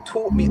one who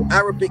taught me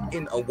Arabic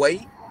in a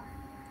way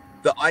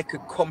that I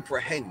could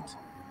comprehend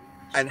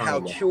and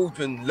how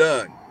children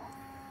learn,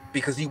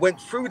 because he went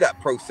through that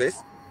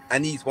process,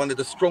 and he's one of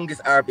the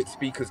strongest Arabic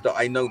speakers that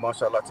I know,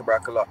 mashallah,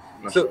 tabarakallah.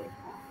 So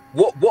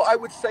what I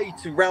would say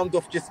to round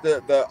off just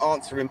the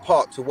answer in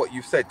part to what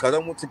you've said, because I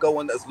don't want to go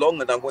on as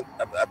long, and I want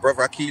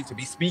Brother Aqil to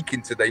be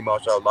speaking today,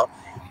 mashallah,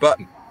 but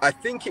I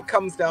think it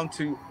comes down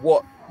to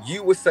what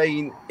you were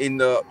saying in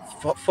the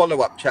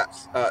follow-up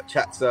chats,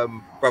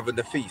 Brother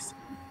Nafis.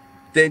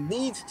 There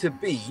needs to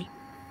be,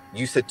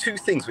 you said two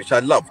things which I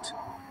loved: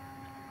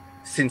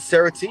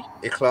 sincerity,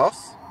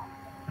 ikhlas,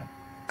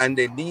 and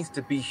there needs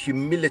to be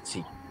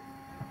humility.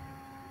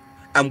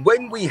 And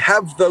when we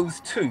have those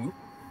two,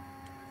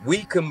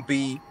 we can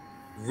be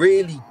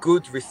really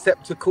good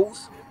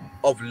receptacles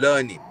of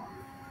learning.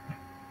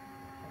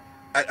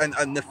 And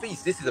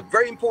Nafis, this is a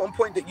very important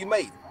point that you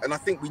made, and I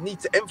think we need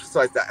to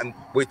emphasize that. And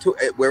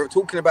we're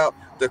talking about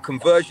the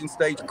conversion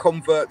stage,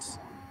 converts.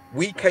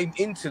 We came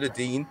into the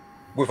deen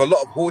with a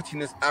lot of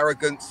haughtiness,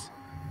 arrogance,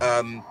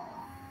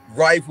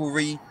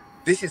 rivalry.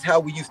 This is how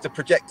we used to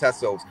project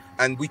ourselves,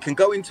 and we can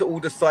go into all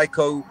the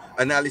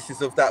psychoanalysis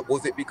of that.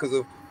 Was it because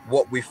of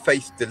what we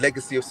faced, the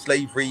legacy of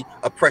slavery,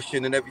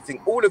 oppression, and everything?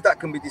 All of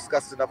that can be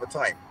discussed another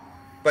time.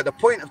 But the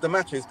point of the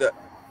matter is that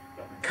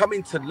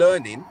coming to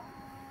learning,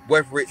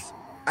 whether it's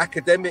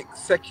academic,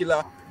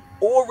 secular,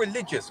 or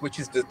religious, which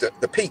is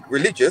the peak,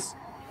 religious,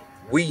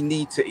 we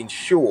need to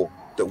ensure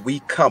that we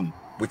come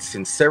with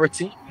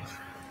sincerity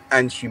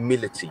and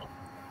humility.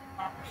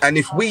 And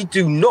if we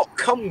do not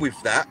come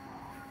with that,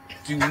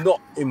 do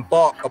not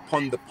embark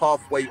upon the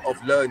pathway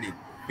of learning,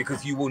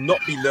 because you will not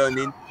be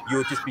learning,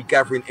 you'll just be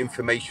gathering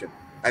information.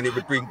 And it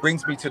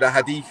brings me to the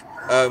hadith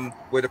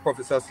where the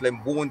Prophet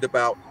ﷺ warned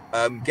about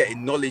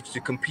getting knowledge to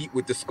compete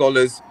with the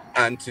scholars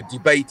and to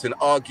debate and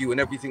argue and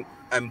everything.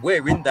 And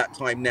we're in that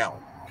time now,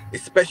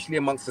 especially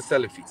amongst the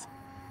Salafis.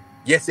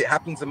 Yes, it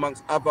happens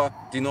amongst other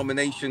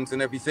denominations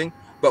and everything,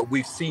 but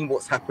we've seen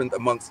what's happened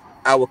amongst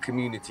our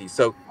community.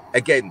 So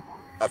again,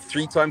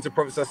 3 times the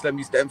Prophet ﷺ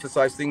used to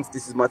emphasize things.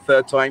 This is my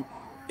 3rd time: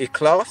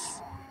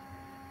 ikhlas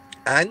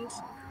and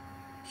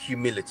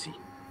humility.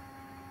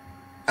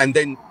 And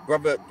then,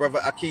 brother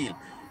Aqil,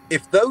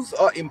 if those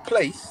are in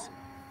place,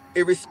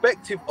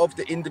 irrespective of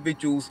the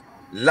individual's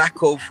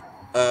lack of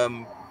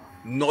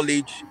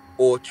knowledge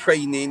or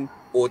training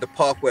or the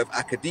pathway of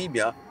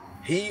academia,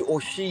 he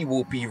or she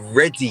will be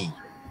ready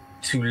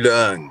to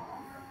learn.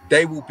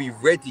 They will be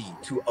ready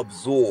to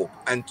absorb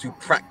and to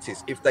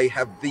practice if they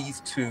have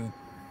these 2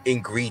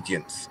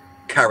 ingredients,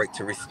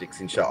 characteristics,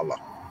 inshallah.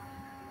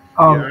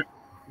 Go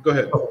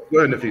ahead,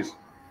 Nafis.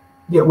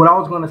 Yeah, what I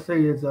was going to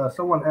say is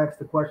someone asked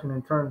the question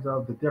in terms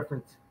of the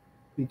difference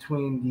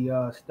between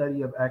the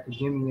study of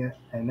academia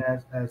and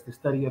as the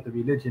study of the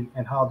religion,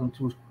 and how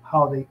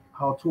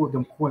two of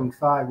them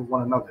coincide with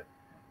one another,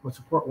 or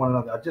support one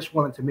another. I just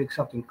wanted to make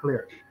something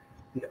clear.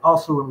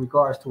 Also, in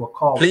regards to a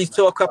call, please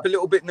talk up a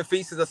little bit,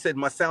 Nafis. As I said,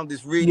 my sound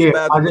is really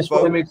bad. I just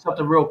want to make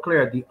something real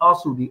clear. The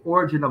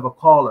origin of a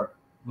caller,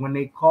 when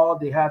they call,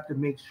 they have to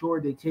make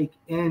sure they take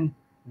in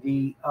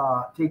the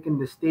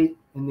state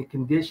and the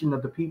condition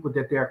of the people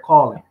that they're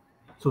calling.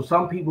 So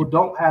some people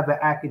don't have an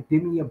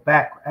academic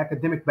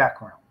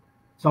background.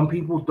 Some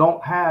people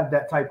don't have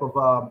that type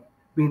of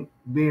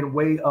being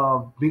way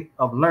of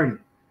learning.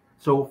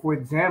 So, for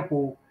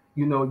example,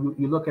 you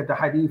look at the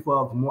hadith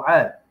of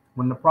Mu'adh.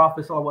 When the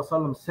Prophet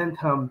ﷺ sent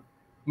him,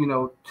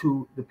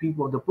 to the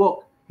people of the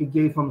book, he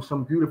gave him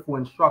some beautiful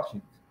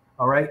instructions,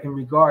 all right, in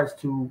regards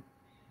to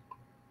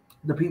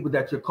the people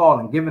that you're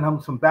calling, giving him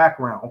some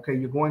background. Okay,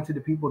 you're going to the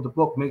people of the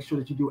book, make sure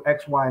that you do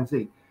X, Y, and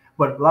Z.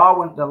 But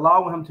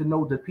allowing him to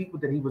know the people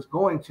that he was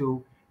going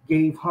to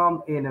gave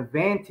him an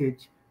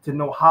advantage to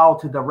know how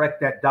to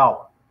direct that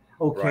dawah.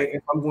 Okay, right.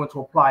 If I'm going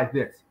to apply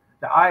this.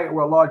 The ayat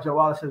where Allah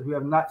Jalla says, we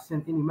have not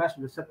sent any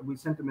messenger except that we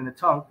sent them in the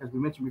tongue, as we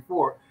mentioned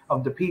before,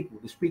 of the people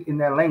to speak in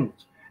their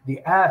language. The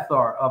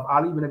athar of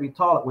Ali ibn Abi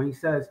Talib, where he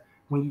says,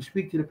 when you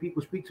speak to the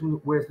people, speak to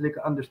them where they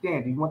can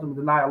understand. Do you want them to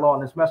deny Allah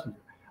and His messenger?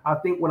 I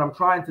think what I'm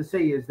trying to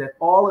say is that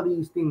all of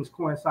these things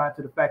coincide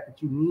to the fact that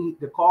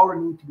the caller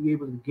needs to be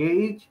able to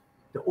gauge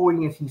the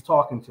audience he's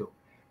talking to.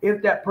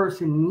 If that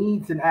person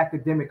needs an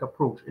academic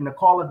approach and the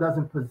caller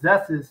doesn't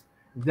possesses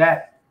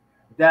that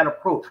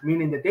approach,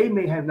 meaning that they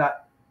may have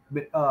not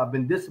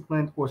been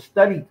disciplined or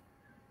studied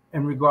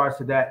in regards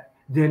to that,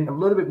 then a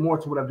little bit more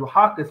to what Abdul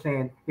Haq is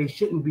saying, they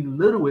shouldn't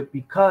belittle it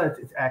because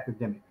it's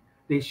academic.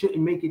 They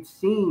shouldn't make it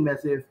seem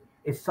as if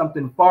it's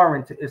something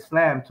foreign to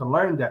Islam to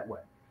learn that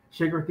way.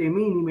 Sheikh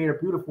Uthaymeen, he made a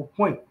beautiful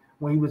point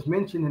when he was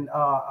mentioning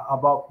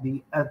about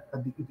the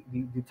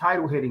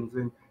title headings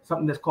and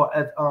something that's called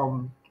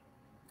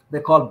they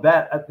call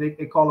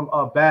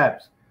them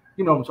babs.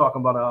 You know what I'm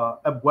talking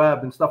about,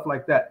 abwab and stuff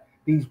like that.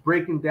 These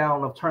breaking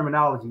down of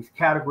terminologies,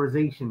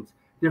 categorizations,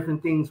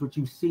 different things which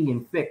you see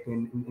in fiqh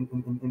and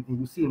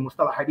you see in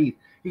Mustalah Hadith.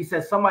 He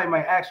says somebody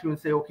might ask you and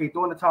say, okay,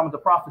 during the time of the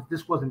prophets,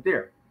 this wasn't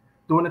there.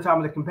 During the time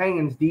of the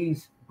companions,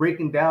 these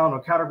breaking down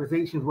or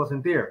categorizations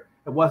wasn't there.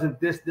 It wasn't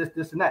this,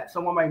 and that.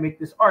 Someone might make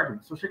this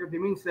argument. So Sheikh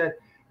Abdul said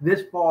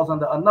this falls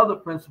under another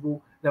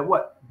principle that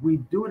what we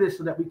do this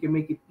so that we can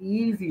make it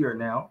easier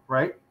now,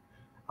 right?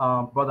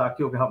 Brother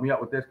Aqil can help me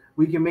out with this.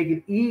 We can make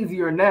it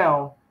easier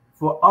now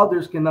for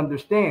others can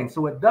understand.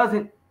 So it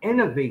doesn't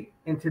innovate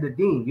into the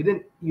deen.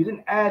 You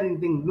didn't add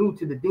anything new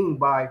to the deen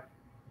by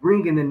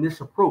bringing in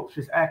this approach,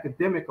 this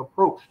academic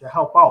approach to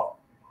help out.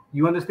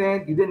 You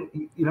understand? You didn't,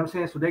 you know what I'm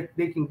saying? So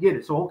they can get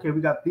it. So, okay,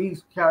 we got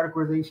these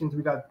categorizations,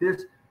 we got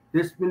this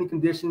many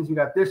conditions, you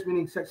got this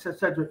many,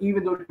 etc.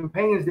 Even though the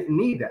companions didn't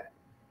need that.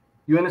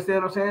 You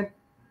understand what I'm saying?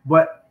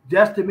 But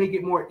just to make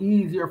it more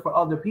easier for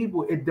other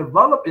people, it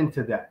developed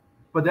into that.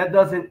 But that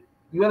doesn't,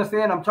 you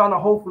understand? I'm trying to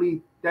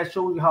hopefully that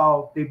shows you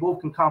how they both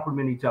can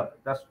complement each other.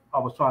 That's what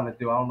I was trying to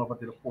do. I don't know if I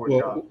did a poor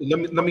job.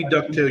 Let me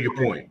dovetail your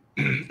point.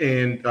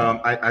 And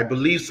I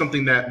believe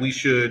something that we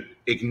should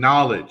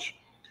acknowledge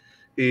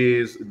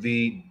is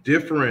the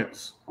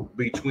difference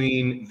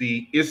between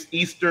the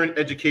Eastern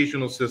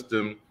educational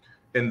system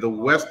and the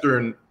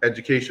Western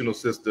educational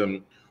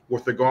system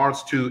with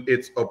regards to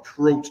its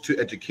approach to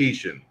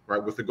education,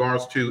 right? With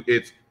regards to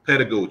its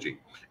pedagogy.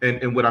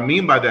 And what I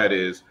mean by that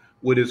is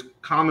what is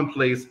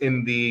commonplace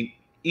in the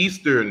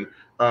Eastern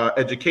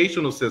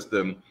educational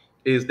system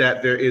is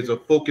that there is a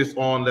focus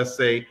on, let's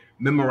say,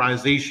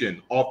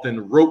 memorization,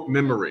 often rote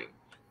memory,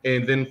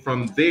 and then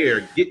from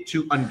there get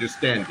to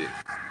understanding.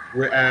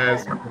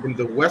 Whereas in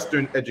the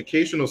Western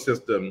educational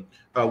system,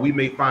 we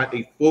may find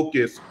a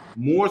focus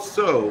more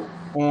so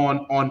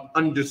on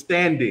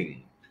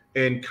understanding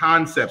and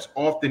concepts,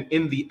 often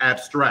in the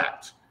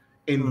abstract,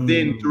 and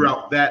then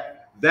throughout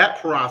that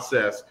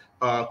process,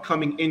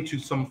 coming into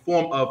some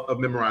form of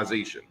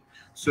memorization.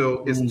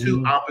 So it's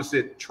two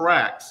opposite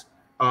tracks,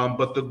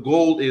 but the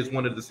goal is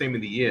one of the same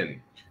in the end.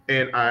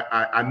 And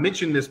I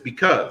mention this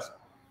because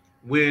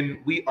when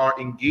we are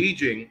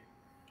engaging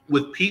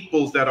with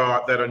peoples that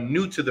are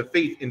new to the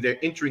faith and they're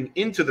entering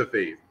into the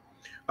faith,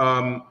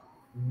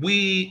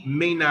 we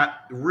may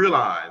not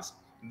realize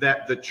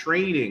that the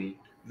training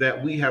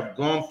that we have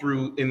gone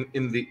through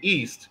in the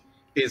East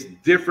is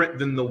different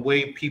than the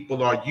way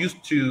people are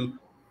used to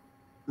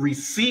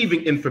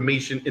receiving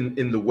information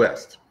in the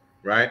West,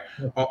 right?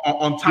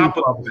 On top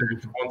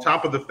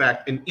of the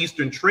fact, in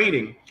Eastern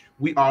training,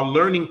 we are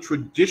learning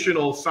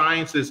traditional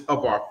sciences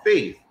of our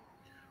faith,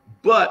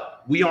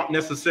 but we aren't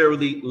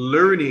necessarily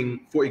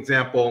learning, for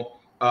example,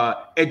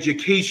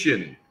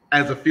 education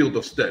as a field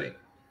of study.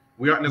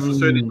 We aren't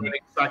necessarily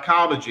learning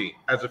psychology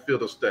as a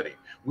field of study.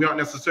 We aren't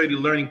necessarily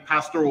learning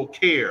pastoral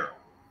care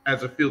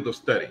as a field of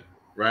study,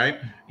 right?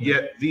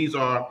 Yet these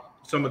are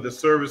some of the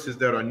services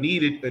that are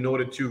needed in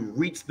order to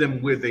reach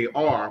them where they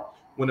are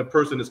when a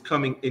person is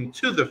coming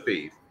into the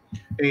faith.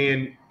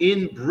 And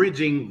in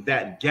bridging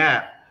that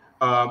gap,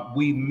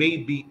 we may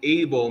be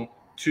able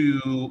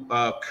to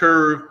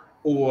curb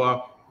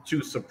or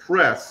to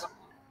suppress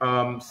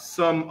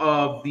some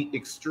of the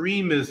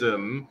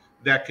extremism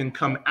that can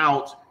come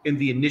out in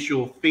the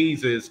initial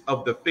phases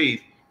of the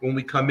faith when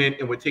we come in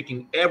and we're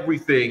taking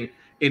everything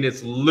in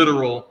its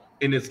literal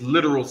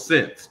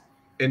sense,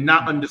 and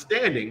not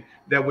understanding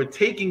that we're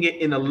taking it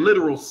in a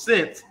literal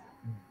sense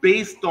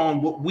based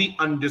on what we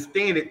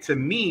understand it to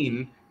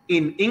mean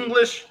in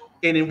English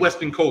and in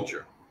Western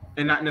culture,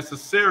 and not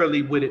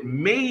necessarily what it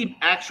may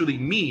actually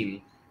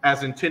mean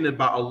as intended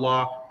by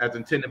Allah, as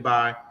intended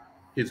by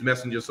His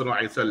Messenger Sallallahu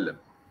Alaihi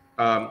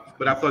Wasallam.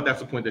 But I thought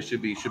that's a point that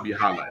should be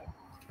highlighted.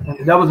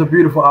 And that was a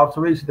beautiful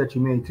observation that you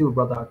made too,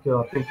 Brother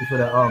Aqil. Thank you for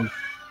that,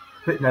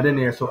 putting that in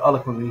there so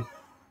eloquently.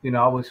 You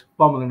know, I was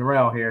fumbling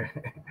around here,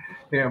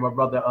 my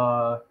brother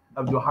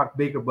Abdul Haq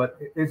Baker, but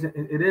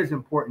it is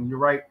important. You're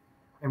right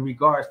in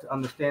regards to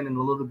understanding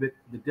a little bit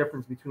the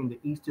difference between the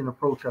Eastern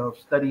approach of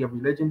study of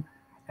religion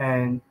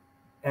and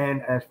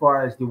as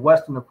far as the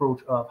Western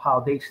approach of how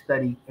they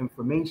study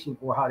information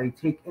or how they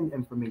take in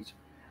information.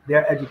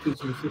 Their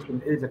educational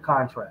system is a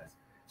contrast.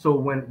 So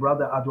when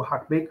Brother Abdul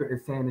Haq Baker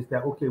is saying is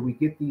that, okay, we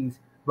get these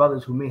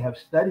brothers who may have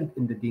studied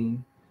in the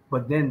deen,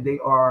 but then they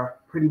are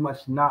pretty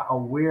much not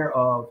aware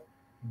of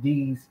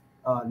these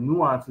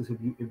nuances,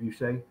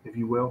 if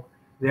you will.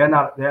 They're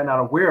not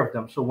aware of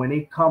them. So when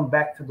they come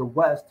back to the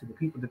West, to the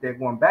people that they're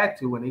going back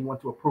to, when they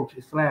want to approach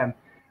Islam,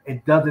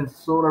 it doesn't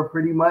sort of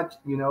pretty much,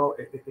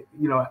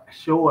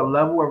 show a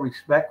level of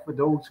respect for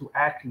those who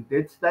actually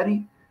did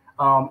study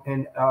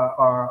and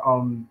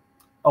are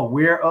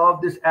aware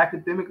of this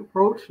academic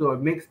approach. So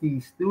it makes the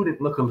student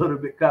look a little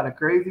bit kind of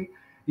crazy,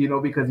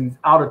 because he's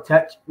out of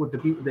touch with the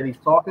people that he's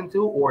talking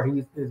to, or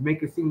he is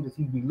making it seem that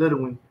he's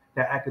belittling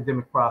that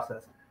academic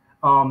process.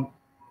 And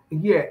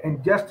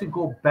just to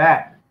go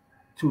back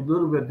to a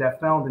little bit of that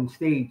founding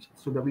stage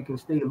so that we can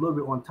stay a little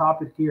bit on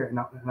topic here, and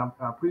I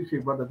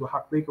appreciate Brother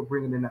Haq Baker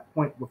bringing in that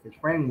point with his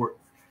framework,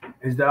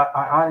 is that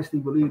I honestly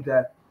believe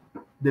that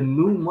the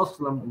new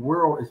Muslim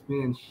world is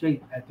being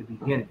shaped at the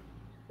beginning,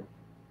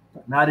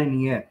 not in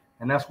the end.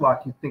 And that's why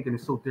I keep thinking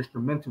it's so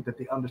detrimental that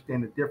they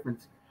understand the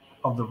difference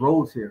of the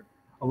roads here.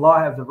 Allah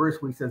has a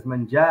verse where he says,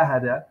 Man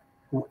jahada,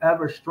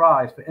 whoever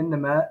strives, for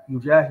innama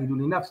yujahidu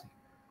li nafsi.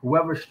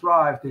 Whoever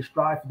strives, they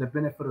strive for the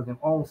benefit of their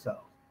own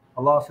selves.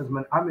 Allah says,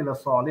 Man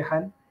amila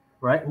salihan,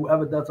 right?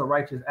 Whoever does a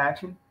righteous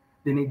action,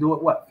 then they do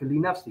it what? For li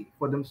nafsi,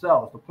 for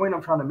themselves. The point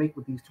I'm trying to make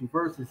with these two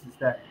verses is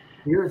that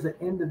there is an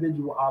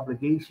individual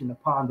obligation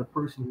upon the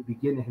person who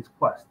beginning his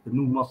quest, the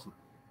new Muslim.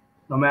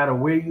 No matter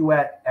where you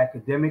at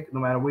academic,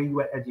 no matter where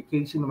you at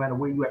education, no matter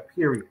where you at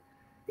period.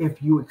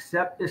 If you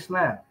accept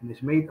Islam and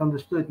it's made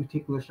understood, you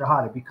take the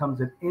Shahada, it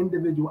becomes an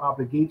individual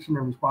obligation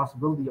and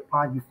responsibility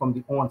upon you from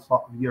the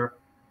onslaught of your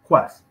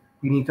quest.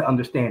 You need to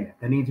understand that.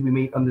 That needs to be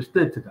made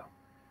understood to them.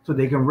 So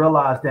they can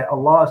realize that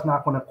Allah is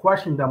not going to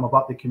question them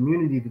about the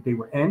community that they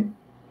were in,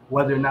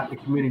 whether or not the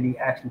community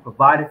actually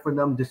provided for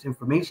them this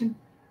information.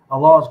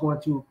 Allah is going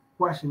to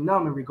question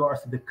them in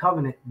regards to the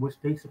covenant which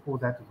they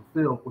supposed to have to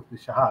fulfill with the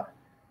Shahada.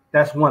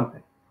 That's one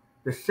thing.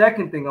 The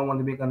second thing I want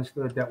to make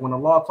understood that when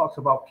Allah talks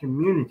about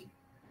community,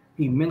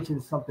 he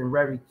mentions something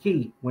very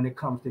key when it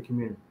comes to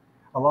community.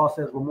 Allah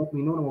says,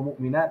 وَمُؤْمِنُونَ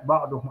وَمُؤْمِنَاتْ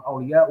بَعْضُهُمْ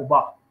أَوْلِيَاءُ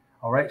بَعْضٍ.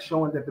 All right,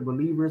 showing that the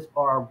believers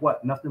are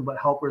what? Nothing but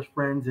helpers,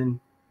 friends, and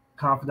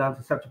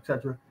confidants,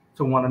 etc.,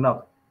 to one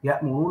another.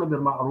 يَأْمُرُونَ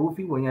بِالْمَعْرُوفِ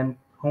وَيَنْهَوْنَ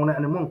عَنِ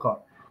الْمُنكَرِ.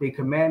 They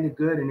command the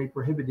good and they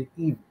prohibit the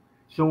evil,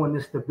 showing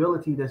the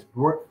stability that's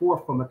brought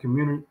forth from a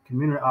community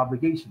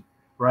obligation,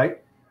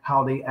 right?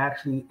 How they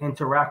actually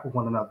interact with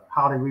one another,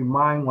 how they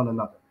remind one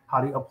another, how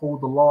they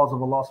uphold the laws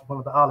of Allah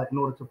subhanahu wa ta'ala in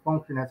order to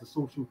function as a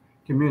social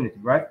community,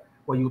 right?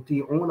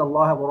 وَيُطِيعُونَ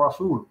اللَّهَ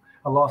وَرَسُولُهُ.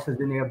 Allah says,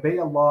 then they obey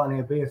Allah and they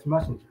obey His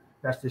messenger.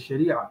 That's the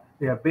Sharia.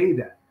 They obey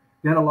that.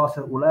 Then Allah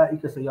said,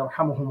 أُولَٰئِكَ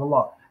سَيَرْحَمُهُمُ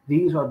اللَّهُ.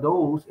 These are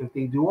those, if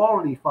they do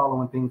already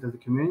following things as a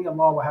community,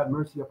 Allah will have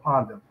mercy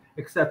upon them,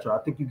 etc. I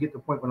think you get the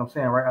point what I'm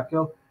saying, right,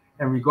 Aqil?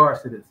 In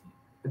regards to this,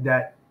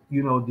 that,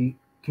 you know, the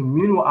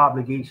communal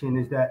obligation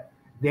is that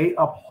they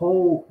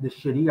uphold the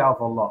Sharia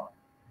of Allah.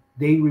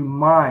 They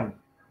remind,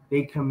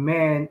 they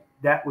command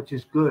that which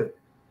is good.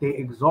 They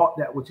exalt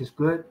that which is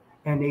good,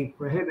 and they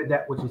prohibit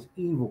that which is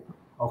evil.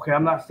 Okay,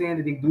 I'm not saying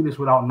that they do this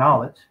without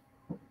knowledge,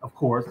 of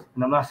course,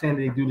 and I'm not saying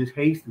that they do this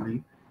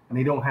hastily, and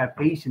they don't have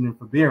patience and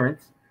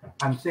forbearance.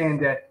 I'm saying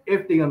that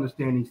if they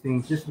understand these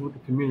things, this is what the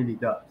community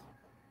does.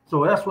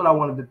 So that's what I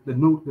wanted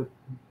and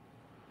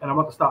I'm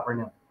about to stop right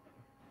now.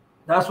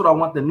 That's what I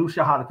want the new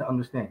Shahada to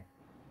understand.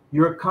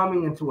 You're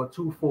coming into a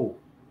twofold,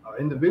 an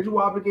individual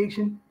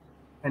obligation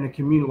and a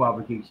communal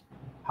obligation.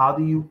 How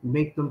do you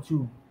make them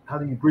two? How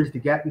do you bridge the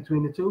gap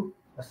between the two?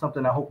 That's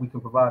something I hope we can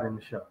provide in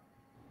the show.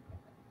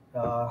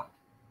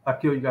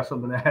 Aqil, you got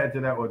something to add to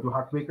that, or do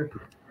Hakmaker?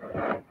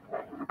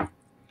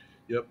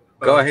 Yep.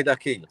 Go ahead,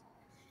 Aqil.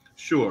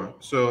 Sure.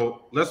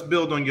 So let's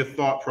build on your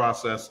thought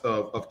process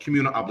of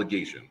communal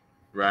obligation,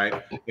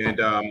 right? And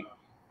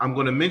I'm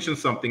going to mention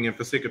something, and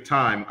for sake of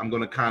time, I'm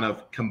going to kind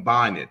of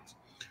combine it.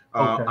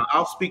 Okay.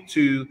 I'll speak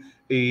to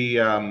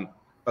a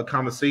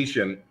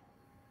conversation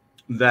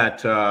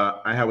that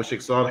I had with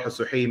Sheikh Salih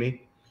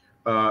al-Suhaimi,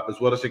 as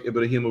well as Sheikh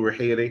Ibrahim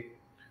al-Ruhairi,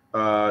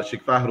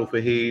 Sheikh Fahd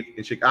al-Fahid,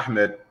 and Sheikh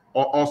Ahmed,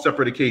 all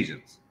separate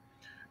occasions.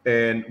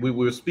 And we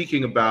were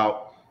speaking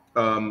about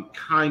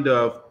kind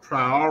of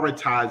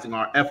prioritizing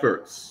our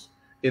efforts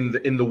in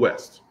the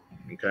West,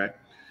 okay?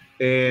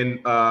 And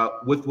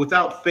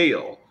without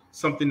fail,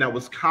 something that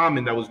was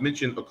common, that was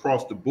mentioned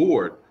across the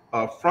board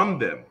from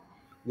them,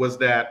 was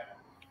that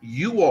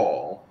you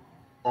all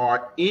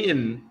are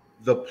in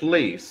the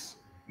place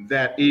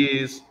that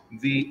is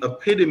the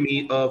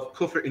epitome of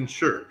kufr and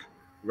shirk,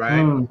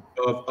 right?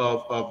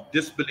 Of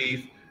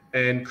disbelief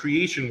and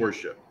creation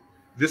worship.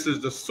 This is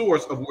the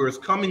source of where it's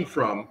coming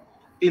from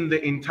in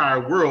the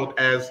entire world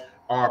as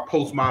our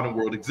postmodern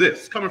world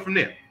exists, coming from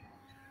there.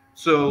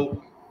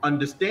 So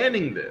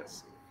understanding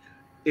this,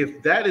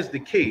 if that is the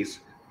case,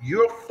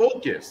 your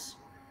focus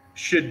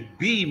should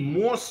be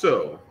more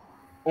so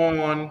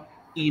on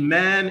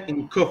Iman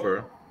and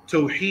Kufr,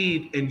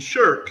 Tawheed and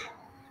Shirk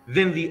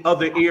than the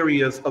other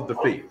areas of the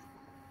faith,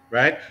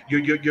 right?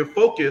 Your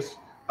focus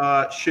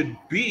should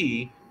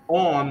be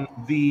on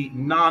the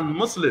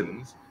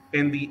non-Muslims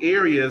and the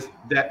areas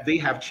that they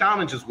have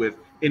challenges with,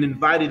 and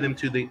inviting them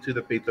to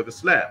the faith of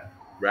Islam,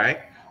 right?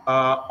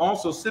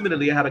 Also,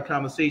 similarly, I had a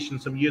conversation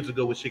some years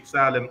ago with Sheikh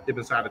Salim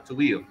ibn Sa'd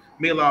al-Tawil.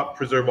 May Allah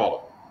preserve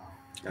all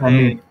of them.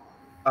 And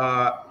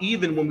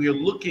even when we are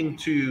looking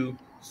to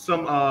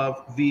some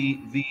of the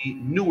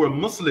newer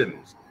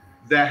Muslims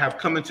that have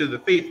come into the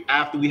faith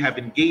after we have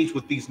engaged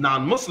with these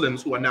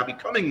non-Muslims who are now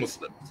becoming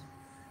Muslims,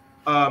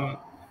 how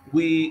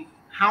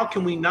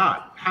can we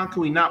not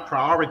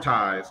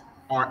prioritize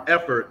our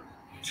effort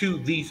to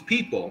these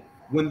people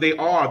when they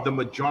are the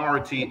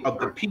majority of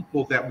the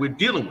people that we're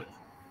dealing with?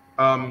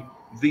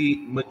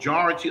 The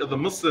majority of the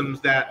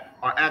Muslims that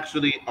are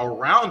actually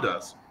around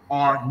us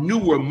are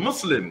newer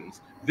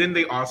Muslims than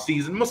they are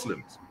seasoned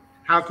Muslims.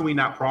 How can we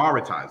not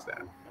prioritize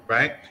that,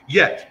 right?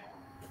 Yet,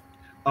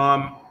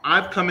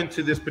 I've come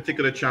into this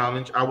particular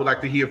challenge. I would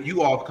like to hear if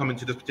you all have come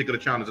into this particular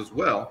challenge as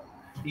well.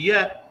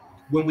 Yet,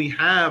 when we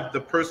have the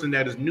person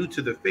that is new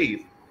to the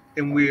faith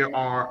and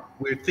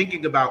we're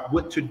thinking about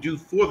what to do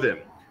for them.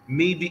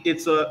 Maybe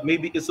it's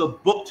a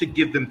book to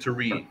give them to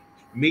read.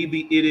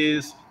 Maybe it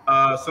is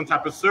some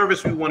type of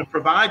service we want to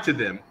provide to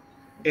them,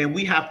 and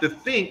we have to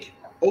think,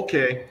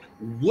 okay,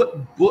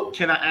 what book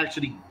can I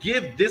actually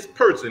give this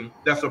person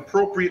that's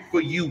appropriate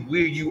for you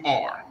where you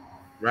are,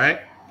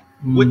 right?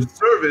 What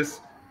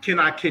service can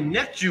I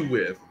connect you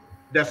with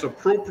that's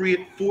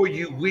appropriate for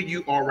you where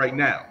you are right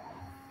now?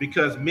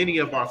 Because many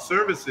of our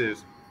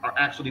services are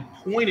actually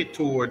pointed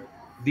toward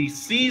the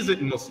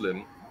seasoned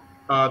Muslim,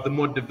 the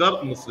more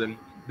developed Muslim,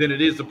 than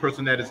it is the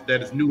person that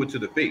is newer to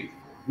the faith.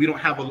 We don't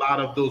have a lot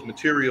of those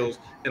materials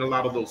and a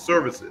lot of those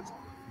services.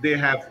 There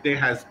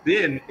has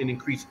been an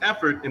increased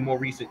effort in more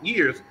recent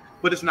years,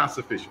 but it's not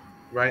sufficient,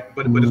 right?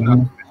 But it's not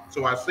sufficient.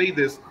 So I say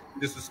this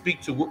to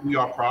speak to what we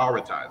are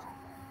prioritizing,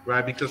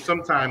 right? Because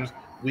sometimes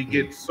we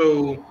get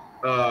so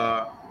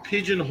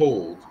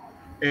pigeonholed,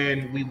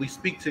 and we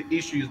speak to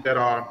issues that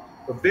are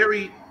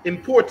very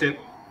important,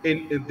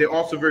 and they're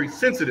also very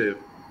sensitive,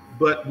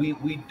 but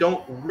we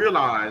don't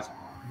realize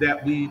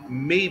that we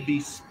may be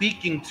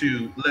speaking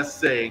to, let's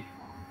say,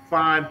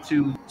 5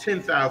 to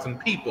 10,000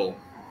 people,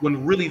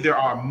 when really there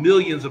are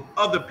millions of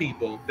other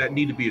people that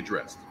need to be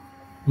addressed.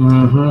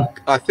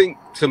 I think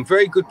some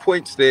very good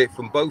points there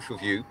from both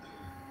of you.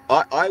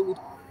 I would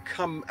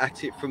come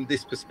at it from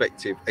this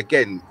perspective.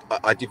 Again,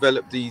 I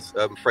developed these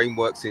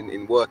frameworks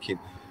in working.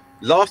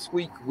 Last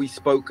week, we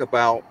spoke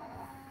about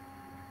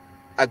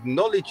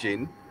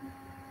acknowledging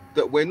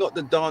that we're not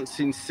the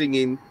dancing,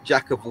 singing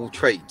jack of all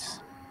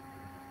trades.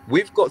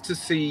 We've got to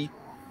see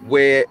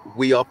where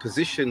we are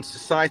positioned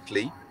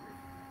societally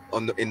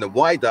in the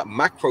wider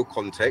macro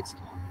context,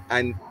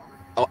 and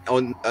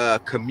on a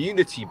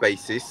community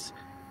basis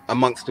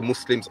amongst the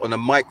Muslims on a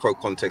micro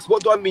context.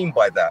 What do I mean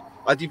by that?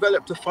 I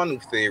developed a funnel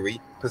theory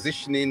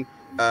positioning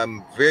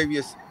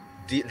various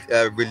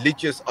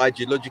religious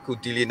ideological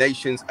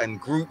delineations and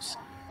groups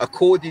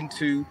according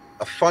to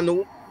a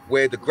funnel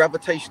where the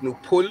gravitational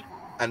pull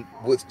and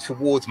was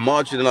towards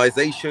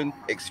marginalization,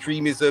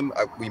 extremism,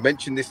 we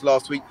mentioned this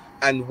last week,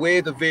 and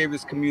where the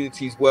various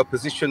communities were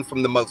positioned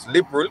from the most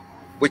liberal,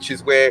 which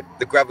is where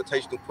the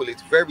gravitational pull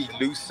is very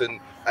loose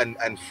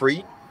and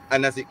free,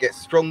 and as it gets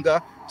stronger,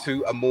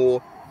 to a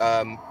more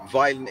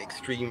violent,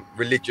 extreme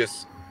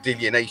religious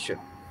delineation.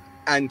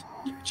 And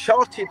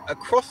charted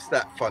across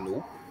that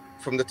funnel,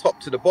 from the top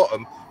to the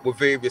bottom, were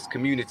various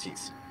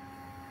communities.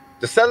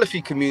 The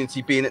Salafi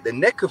community being at the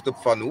neck of the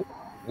funnel,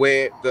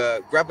 where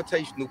the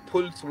gravitational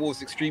pull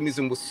towards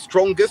extremism was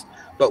strongest,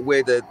 but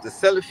where the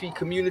Salafi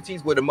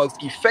communities were the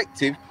most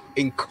effective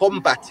in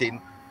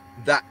combating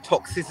that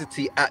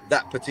toxicity at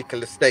that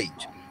particular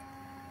stage.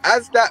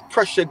 As that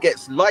pressure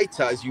gets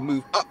lighter as you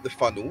move up the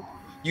funnel,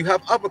 you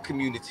have other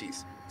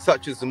communities,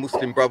 such as the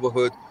Muslim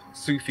Brotherhood,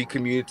 Sufi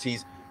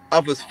communities,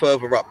 others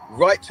further up,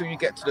 right till you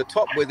get to the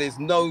top where there's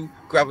no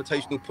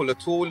gravitational pull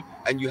at all,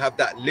 and you have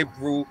that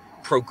liberal,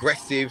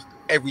 progressive,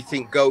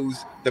 everything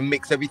goes, the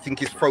mix, everything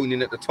is thrown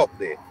in at the top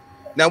there.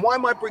 Now, why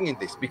am I bringing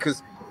this?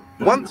 Because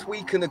once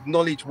we can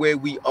acknowledge where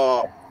we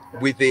are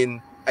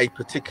within a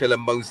particular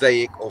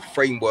mosaic or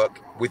framework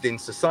within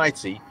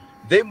society,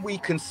 then we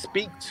can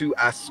speak to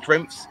our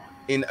strengths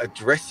in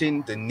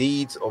addressing the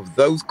needs of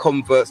those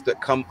converts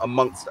that come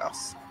amongst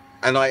us.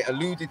 And I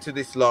alluded to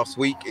this last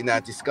week in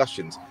our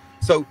discussions.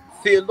 So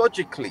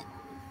theologically,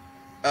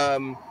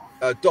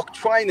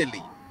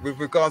 doctrinally, with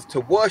regards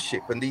to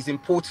worship and these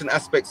important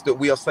aspects that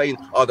we are saying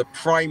are the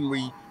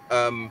primary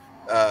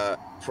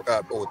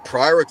or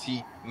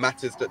priority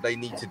matters that they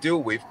need to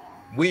deal with,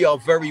 we are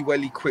very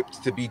well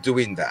equipped to be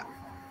doing that.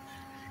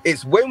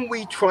 It's when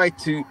we try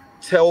to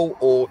tell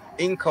or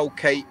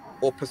inculcate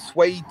or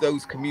persuade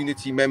those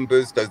community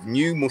members, those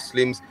new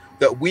Muslims,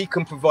 that we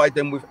can provide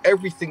them with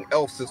everything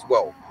else as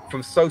well,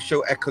 from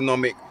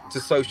socio-economic to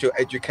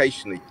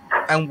socio-educationally.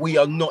 And we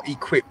are not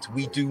equipped.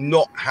 We do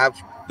not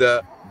have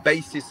the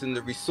basis and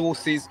the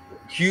resources,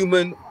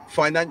 human,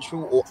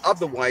 financial, or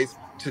otherwise,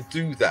 to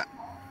do that.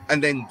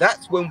 And then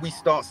that's when we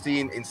start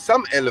seeing, in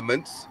some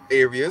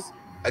areas,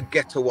 a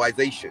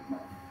ghettoization.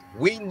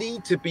 We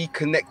need to be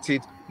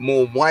connected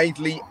more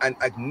widely and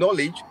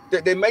acknowledge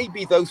that there may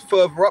be those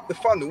further up the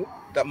funnel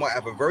that might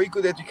have a very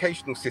good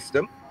educational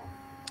system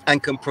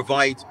and can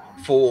provide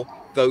for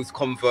those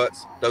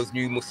converts, those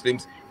new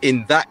Muslims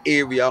in that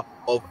area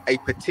of a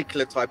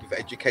particular type of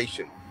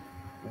education.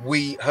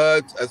 We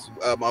heard, as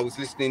I was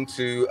listening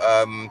to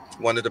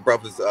one of the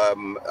brothers,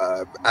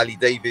 Ali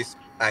Davis,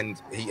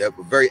 and he a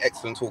very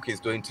excellent talk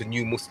he's doing to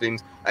new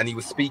Muslims, and he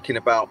was speaking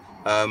about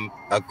an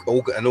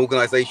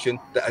organization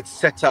that had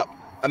set up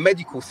a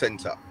medical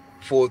center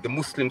for the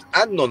Muslims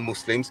and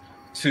non-Muslims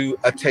to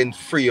attend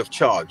free of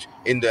charge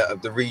in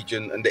the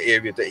region and the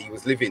area that he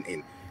was living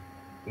in.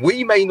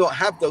 We may not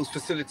have those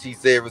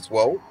facilities there as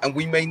well, and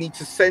we may need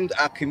to send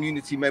our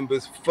community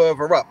members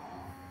further up.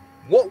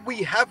 What we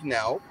have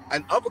now,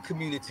 and other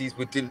communities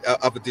with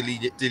other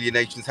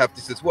delineations have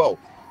this as well,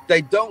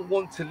 they don't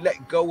want to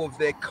let go of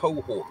their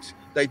cohort.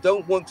 They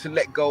don't want to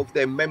let go of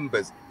their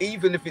members,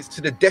 even if it's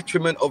to the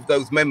detriment of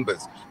those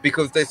members,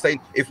 because they're saying,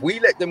 if we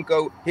let them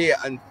go here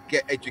and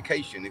get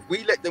education, if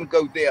we let them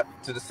go there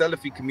to the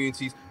Salafi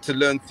communities to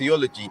learn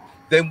theology,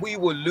 then we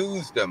will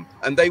lose them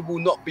and they will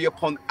not be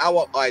upon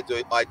our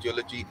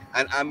ideology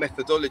and our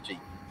methodology.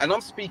 And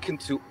I'm speaking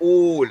to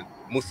all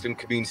Muslim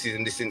communities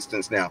in this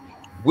instance now.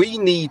 We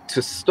need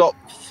to stop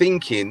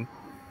thinking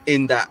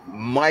in that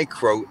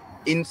micro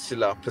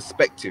insular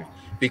perspective,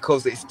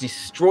 because it's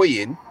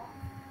destroying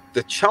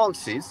the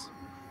chances,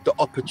 the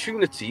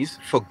opportunities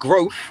for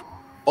growth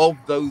of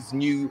those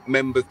new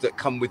members that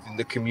come within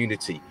the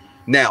community.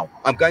 Now,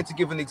 I'm going to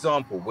give an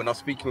example. When I was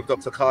speaking with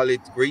Dr.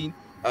 Khalid Green,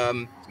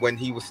 when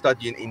he was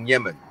studying in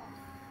Yemen,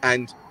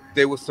 and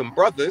there were some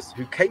brothers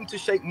who came to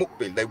Sheikh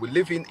Mukbil. They were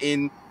living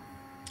in,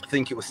 I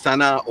think it was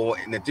Sana'a or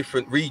in a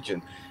different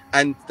region.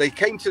 And they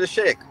came to the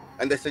Sheikh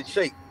and they said,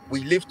 Sheikh,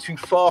 we live too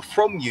far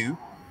from you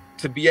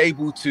to be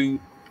able to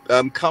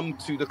come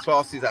to the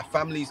classes. Our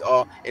families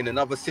are in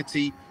another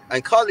city.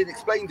 And Khalid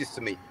explained this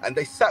to me. And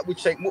they sat with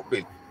Sheikh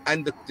Mukbil.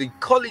 And the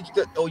college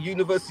that or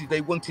university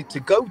they wanted to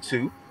go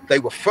to, they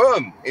were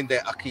firm in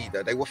their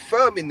Aqidah. They were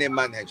firm in their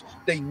manhaj.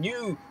 They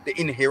knew the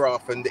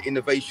inhiraf and the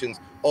innovations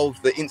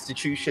of the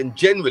institution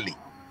generally.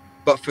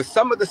 But for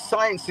some of the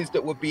sciences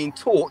that were being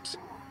taught,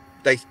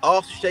 they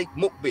asked Sheikh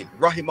Mukbil,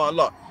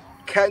 rahimahullah,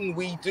 can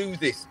we do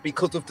this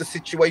because of the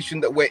situation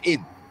that we're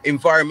in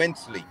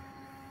environmentally?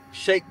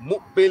 Sheikh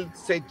Mukbil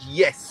said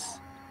yes.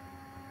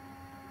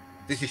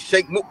 This is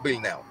Sheikh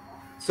Mukbil now.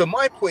 So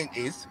my point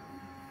is,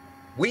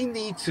 we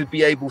need to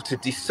be able to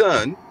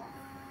discern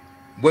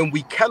when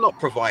we cannot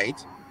provide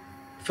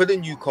for the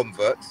new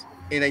converts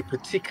in a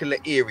particular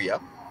area,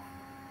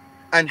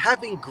 and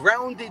having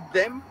grounded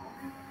them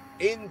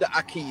in the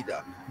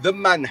Aqidah, the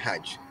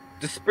manhaj,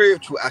 the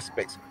spiritual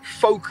aspects,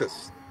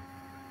 focus.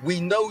 We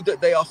know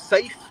that they are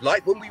safe,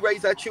 like when we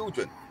raise our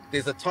children.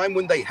 There's a time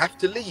when they have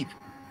to leave,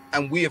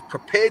 and we have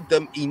prepared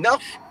them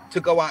enough to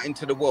go out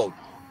into the world.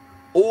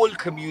 All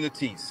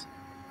communities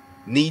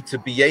need to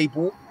be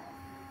able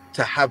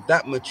to have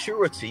that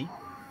maturity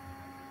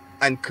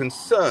and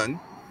concern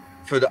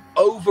for the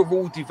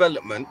overall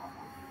development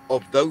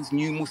of those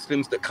new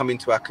Muslims that come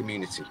into our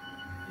community.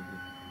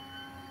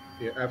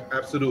 Yeah,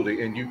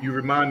 absolutely. And you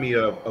remind me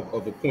of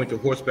a point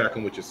of horseback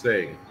on what you're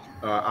saying.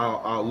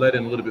 I'll let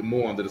in a little bit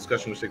more on the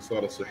discussion with Sheikh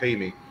Saleh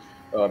Suhaimi,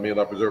 may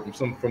Allah preserve,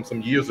 from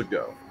some years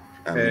ago.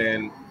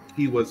 And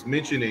he was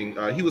mentioning,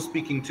 he was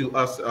speaking to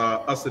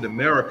us in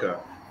America,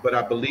 but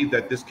I believe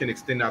that this can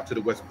extend out to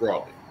the West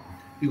broadly.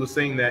 He was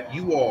saying that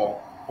you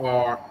all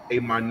are a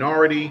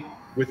minority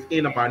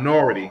within a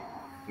minority,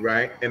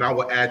 right? And I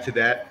will add to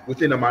that,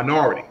 within a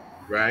minority,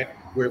 right?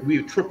 Where we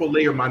are triple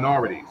layer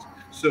minorities.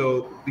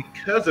 So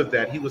because of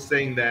that, he was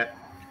saying that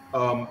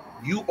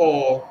you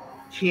all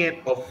can't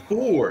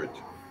afford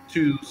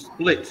to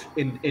split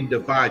and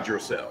divide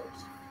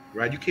yourselves,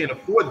 right? You can't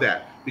afford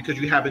that because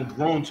you haven't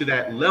grown to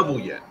that level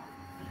yet.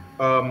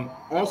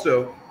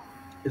 Also,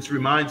 this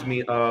reminds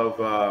me of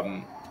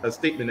a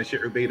statement that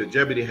Sheikh Ubaid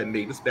al-Jabiri had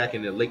made, this back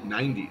in the late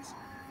 90s,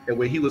 and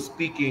where he was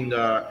speaking,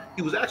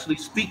 he was actually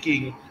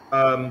speaking,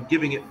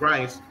 giving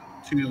advice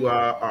to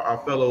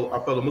our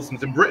fellow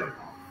Muslims in Britain.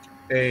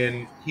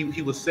 And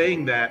he was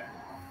saying that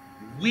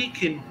we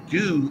can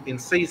do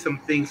and say some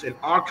things in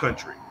our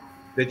country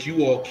that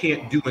you all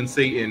can't do and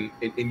say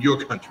in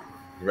your country,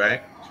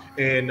 right?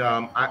 And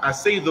I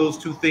say those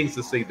two things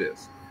to say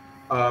this.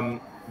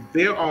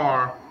 There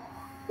are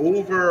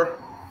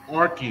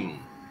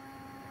overarching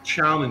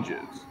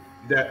challenges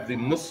that the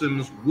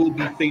Muslims will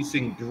be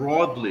facing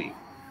broadly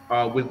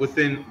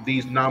within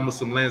these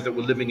non-Muslim lands that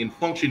we're living and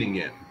functioning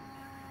in.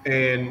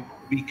 And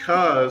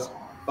because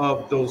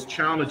of those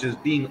challenges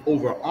being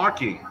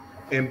overarching,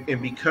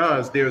 and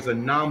because there's a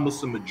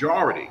non-Muslim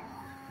majority,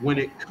 when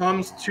it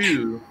comes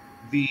to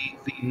the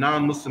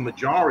non-Muslim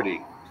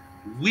majority,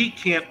 we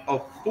can't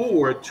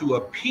afford to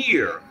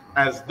appear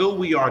as though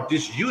we are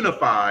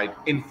disunified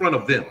in front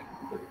of them,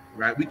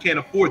 right? We can't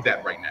afford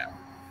that right now.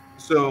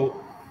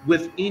 So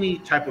with any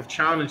type of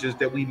challenges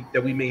that we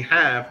may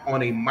have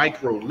on a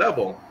micro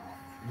level,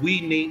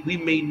 we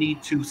may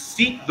need to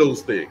seek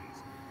those things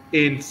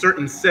in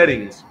certain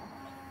settings,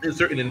 in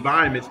certain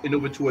environments, in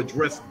order to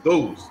address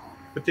those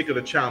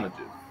particular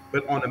challenges.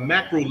 But on a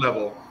macro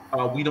level,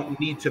 we don't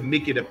need to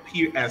make it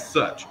appear as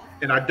such.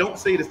 And I don't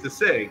say this to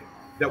say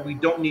that we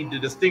don't need to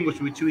distinguish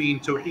between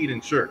Tawheed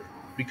and Shirk,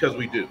 because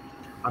we do.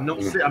 I'm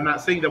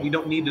not saying that we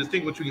don't need to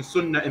distinguish between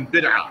Sunnah and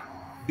Bid'ah,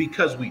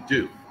 because we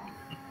do.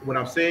 What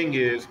I'm saying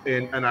is,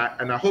 and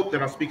I hope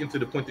that I'm speaking to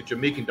the point that you're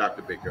making,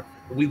 Dr. Baker,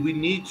 we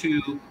need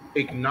to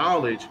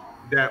acknowledge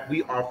that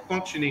we are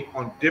functioning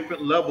on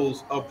different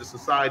levels of the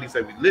societies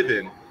that we live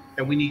in,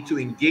 and we need to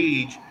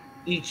engage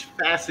each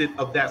facet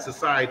of that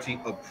society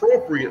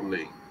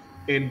appropriately.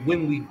 And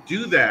when we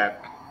do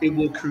that, it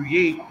will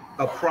create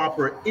a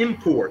proper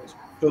import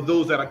for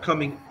those that are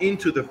coming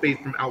into the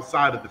faith from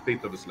outside of the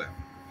faith of Islam.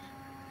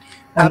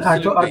 And I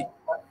totally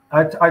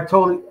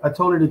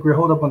agree.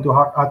 Hold up,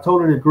 I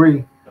totally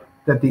agree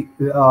that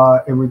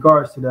in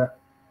regards to that,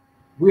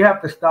 we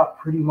have to stop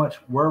pretty much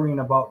worrying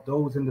about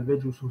those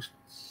individuals who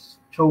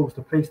chose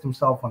to place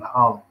themselves on the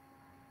island.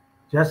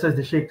 Just as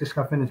the Sheikh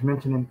Tishkafin is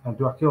mentioning,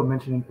 Aqil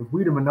mentioning, if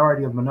we the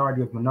minority of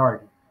minority of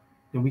minority,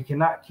 then we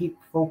cannot keep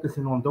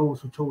focusing on those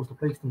who chose to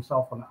place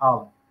themselves on the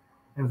island.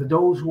 And for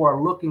those who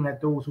are looking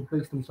at those who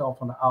place themselves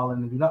on the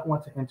island and do not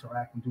want to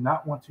interact and do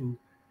not want to,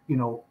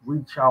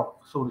 reach out,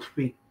 so to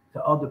speak,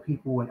 to other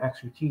people and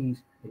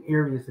expertise in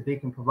areas that they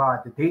can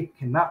provide, that they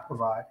cannot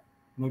provide,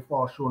 and they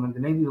fall short, and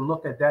then they need to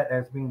look at that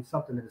as being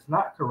something that is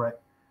not correct,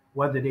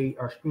 whether they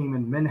are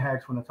screaming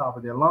minhaj from the top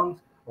of their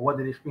lungs or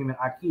whether they're screaming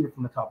aqeedah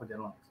from the top of their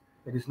lungs.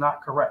 It is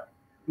not correct,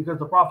 because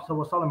the Prophet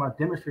ﷺ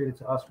demonstrated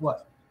to us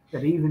what?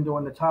 That even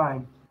during the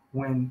time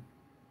when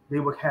they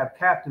would have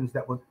captives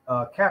that was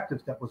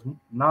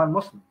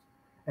non-Muslims,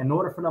 in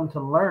order for them to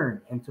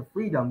learn and to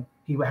free them,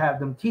 he would have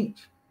them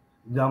teach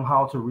them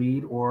how to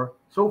read or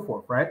so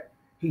forth, right?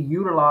 He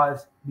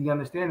utilized the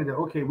understanding that,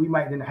 okay, we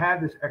might didn't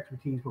have this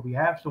expertise, but we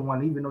have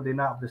someone, even though they're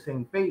not of the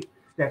same faith,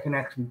 that can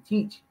actually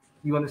teach,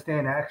 you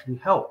understand, and actually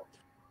help.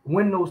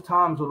 When those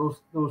times or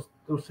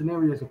those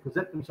scenarios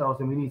present themselves,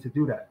 then we need to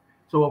do that.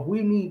 So if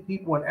we need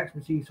people in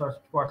expertise as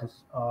far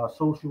as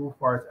social, as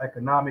far as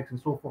economics and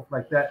so forth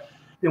like that,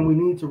 then we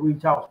need to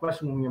reach out,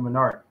 especially when we're a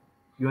minority.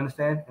 You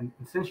understand? And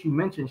since you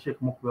mentioned Sheikh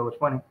Mukbil, it's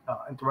funny,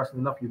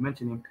 interesting enough you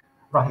mentioned him,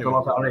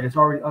 it's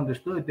already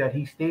understood that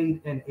he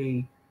stayed in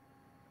a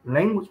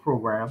language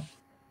program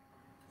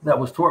that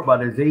was taught by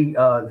the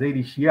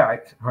Zaydi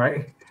Shiites,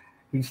 right?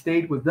 He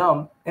stayed with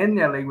them in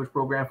their language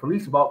program for at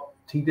least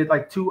he did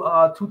like two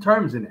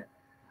terms in it,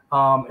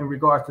 in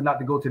regards to not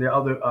to go to their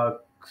other,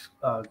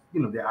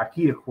 their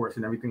Aqeedah course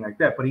and everything like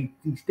that. But he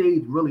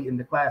stayed really in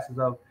the classes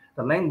of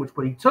the language,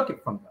 but he took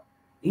it from them.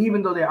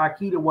 Even though their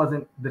Aqeedah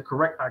wasn't the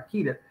correct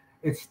Aqeedah,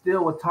 it's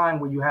still a time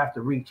where you have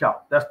to reach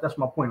out. That's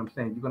my point. I'm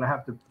saying you're going to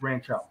have to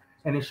branch out.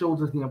 And it shows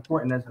us the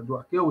importance, as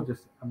Brother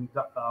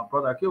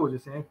Aqil was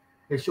just saying,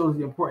 it shows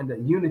the importance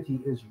that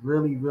unity is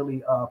really,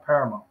 really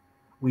paramount.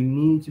 We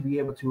need to be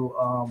able to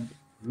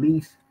at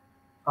least,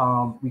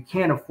 we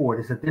can't afford,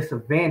 it's a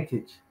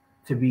disadvantage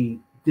to be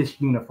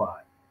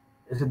disunified.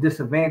 It's a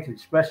disadvantage,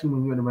 especially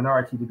when you're in a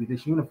minority, to be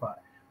disunified.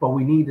 But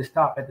we need to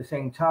stop at the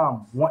same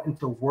time wanting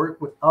to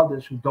work with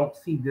others who don't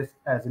see this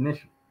as an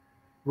issue,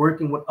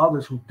 working with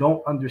others who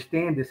don't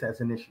understand this as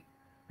an issue,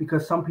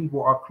 because some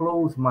people are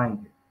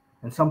closed-minded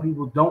and some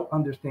people don't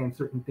understand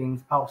certain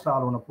things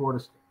outside on a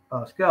broader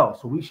scale.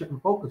 So we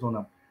shouldn't focus on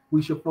them.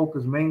 We should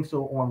focus mainly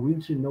so on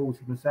reaching those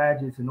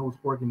masajids and those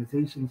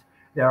organizations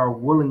that are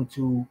willing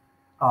to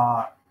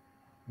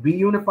be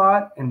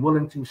unified and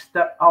willing to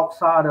step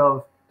outside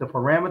of the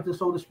parameters,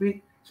 so to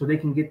speak, so they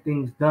can get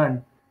things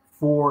done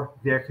for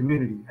their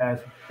community.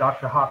 As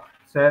Dr. Hawk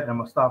said, I'm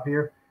gonna stop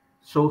here,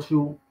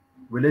 social,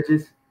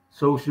 religious,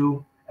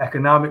 social,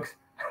 economics,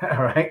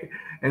 right?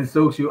 And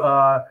social,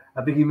 I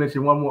think he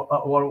mentioned one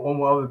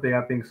more other thing,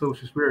 I think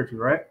social, spiritual,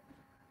 right?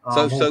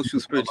 Social,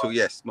 spiritual,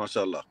 yes,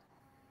 mashallah.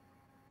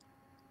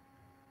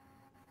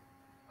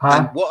 Huh?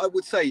 And what I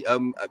would say,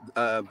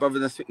 Brother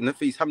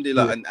Nafis,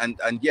 alhamdulillah, Yeah.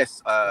 and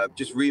yes,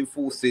 just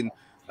reinforcing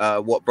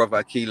what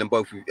Brother Aqil and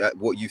both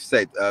what you've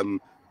said,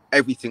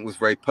 everything was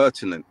very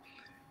pertinent.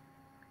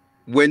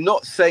 We're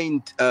not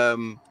saying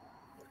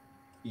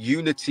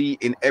unity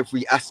in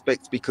every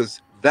aspect,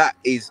 because that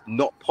is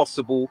not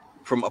possible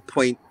from a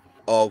point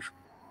of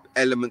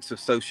elements of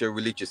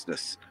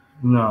socio-religiousness.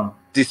 No.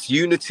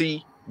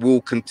 Disunity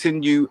will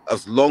continue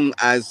as long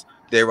as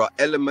there are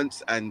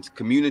elements and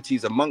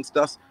communities amongst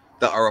us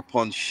that are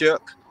upon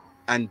shirk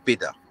and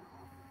bid'ah.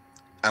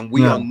 And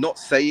we are not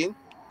saying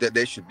that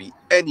there should be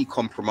any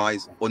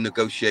compromise or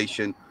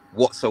negotiation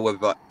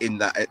whatsoever in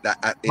those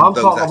aspects.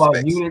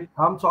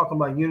 I'm talking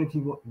about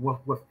unity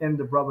within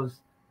the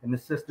brothers and the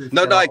sisters.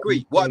 No, I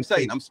agree. What I'm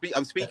saying, I'm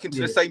speaking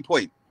to the same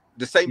point.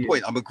 The same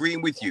point. I'm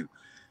agreeing with you.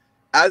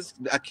 As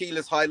Aqil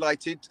has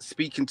highlighted,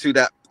 speaking to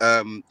that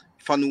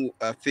funnel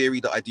theory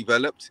that I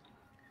developed,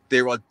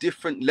 there are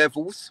different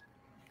levels,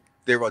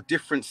 there are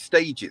different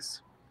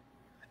stages,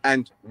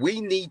 and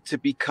we need to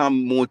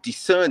become more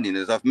discerning,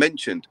 as I've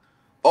mentioned,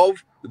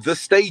 of the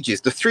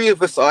stages. The three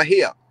of us are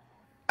here,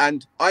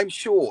 and I'm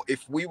sure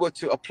if we were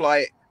to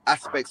apply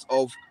aspects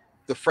of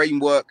the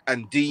framework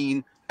and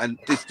Deen and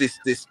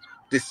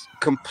this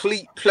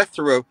complete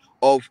plethora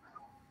of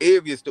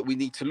areas that we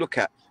need to look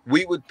at,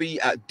 we would be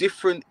at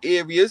different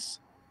areas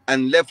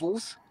and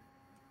levels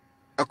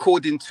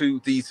according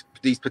to these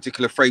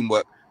particular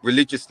framework,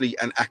 religiously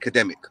and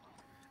academic.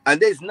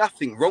 And there's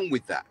nothing wrong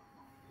with that.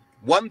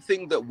 One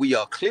thing that we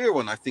are clear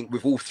on, I think,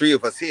 with all three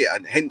of us here,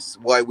 and hence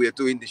why we're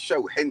doing this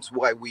show, hence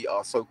why we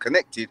are so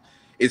connected,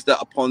 is that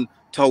upon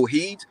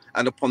Tawheed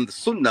and upon the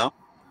Sunnah,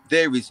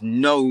 there is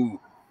no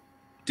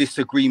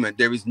disagreement,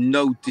 there is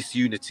no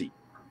disunity.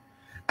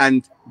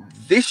 And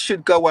this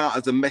should go out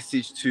as a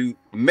message to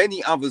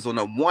many others on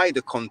a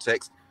wider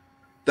context,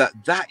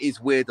 that is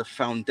where the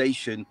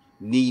foundation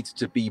needs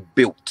to be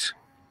built.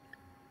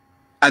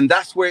 And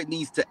that's where it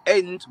needs to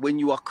end when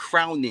you are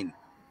crowning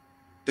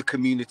the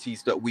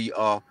communities that we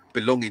are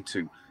belonging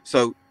to.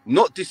 So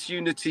not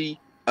disunity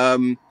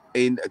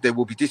there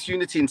will be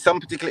disunity in some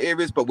particular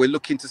areas, but we're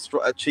looking to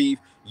achieve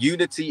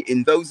unity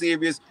in those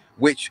areas,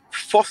 which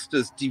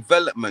fosters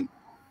development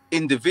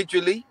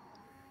individually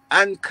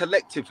and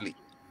collectively.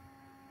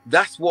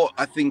 That's what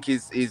I think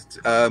is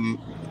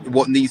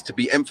what needs to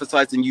be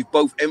emphasized, and you've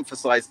both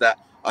emphasized that,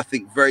 I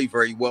think, very,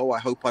 very well. I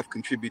hope I've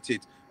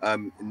contributed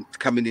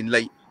coming in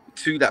late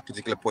to that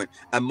particular point.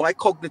 And my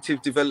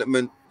cognitive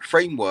development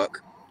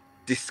framework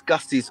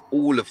discusses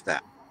all of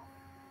that,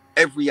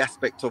 every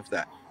aspect of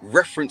that,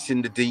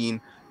 referencing the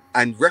dean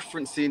and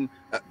referencing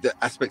the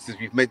aspects, as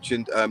we've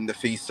mentioned,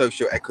 Nafis,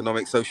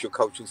 socio-economic,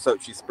 socio-cultural,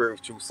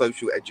 socio-spiritual,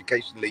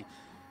 socio-educationally,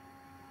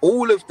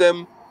 all of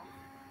them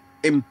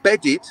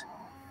embedded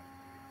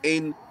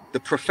in the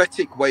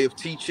prophetic way of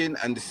teaching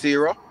and the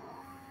seerah,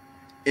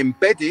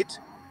 embedded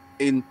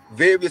in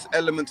various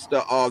elements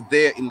that are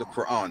there in the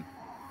Quran.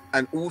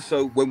 And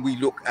also when we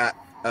look at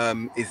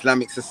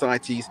Islamic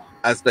societies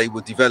as they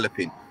were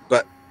developing.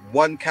 But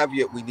one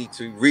caveat we need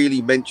to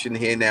really mention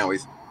here now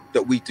is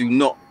that we do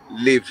not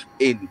live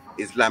in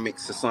Islamic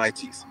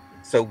societies.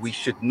 So we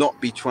should not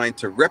be trying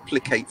to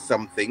replicate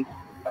something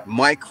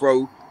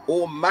micro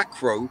or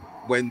macro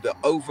when the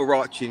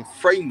overarching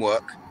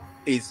framework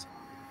is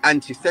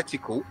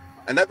antithetical.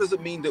 And that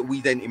doesn't mean that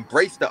we then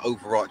embrace that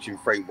overarching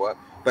framework,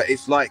 but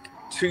it's like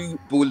two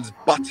bulls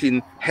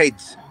butting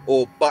heads,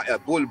 or a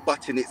bull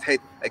butting its head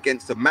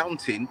against a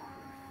mountain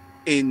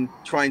in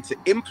trying to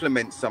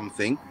implement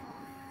something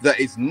that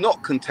is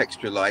not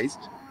contextualized,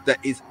 that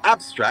is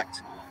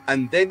abstract,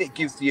 and then it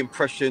gives the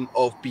impression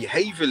of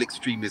behavioral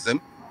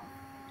extremism,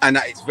 and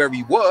at its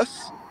very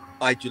worst,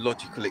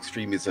 ideological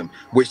extremism,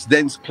 which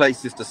then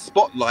places the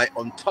spotlight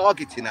on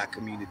targeting our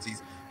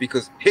communities,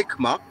 because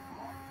hikmah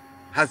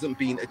hasn't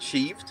been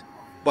achieved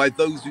by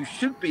those who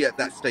should be at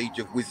that stage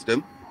of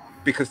wisdom,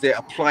 because they're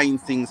applying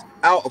things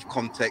out of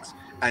context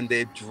and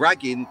they're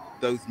dragging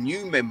those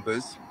new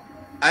members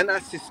and our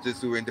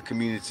sisters who are in the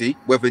community,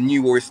 whether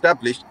new or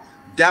established,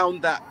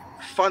 down that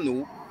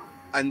funnel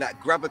and that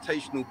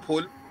gravitational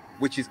pull,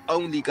 which is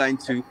only going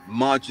to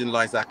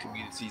marginalize our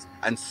communities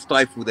and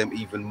stifle them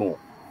even more.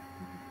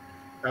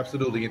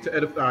 Absolutely. And to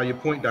edify your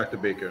point, Dr.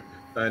 Baker,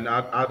 and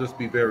I'll just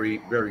be very,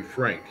 very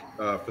frank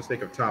for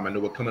sake of time. I know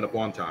we're coming up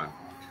on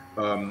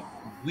time.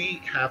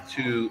 We have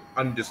to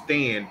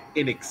understand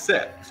and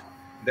accept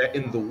that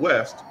in the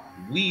West,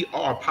 we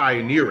are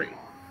pioneering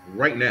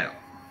right now.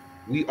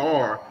 We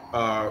are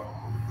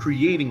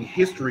creating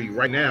history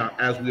right now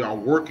as we are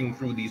working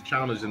through these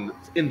challenges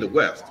in the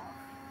West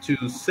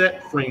to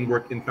set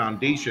framework and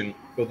foundation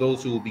for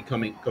those who will be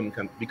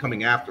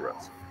coming after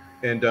us.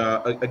 And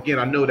again,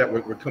 I know that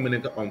we're coming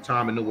in on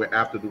time. I know we're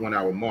after the 1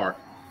 hour mark.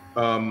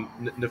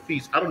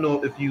 Nafis, I don't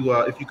know if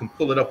you can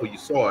pull it up or you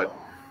saw it.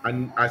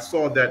 I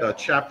saw that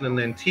Chaplain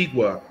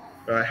Antigua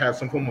had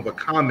some form of a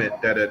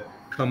comment that had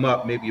come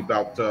up maybe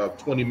about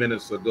 20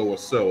 minutes ago or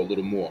so, a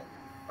little more.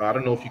 I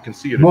don't know if you can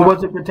see it. What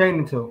was it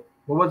pertaining to?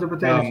 What was it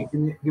pertaining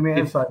to? Give me an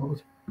insight.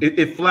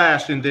 It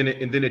flashed and then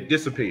it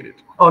dissipated.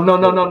 Oh,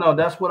 no.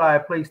 That's what I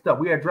placed up.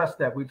 We addressed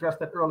that. We addressed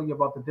that earlier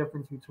about the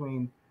difference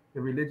between the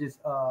religious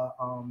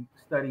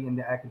study and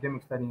the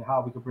academic study and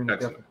how we could bring it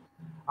together.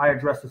 I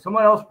addressed it.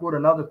 Someone else brought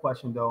another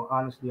question, though.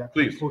 Honestly, I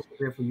can post it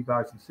there for you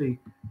guys to see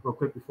real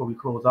quick before we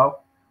close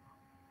out.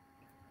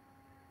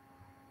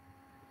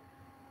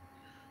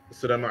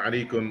 Assalamu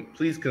alaikum.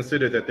 Please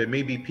consider that there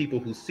may be people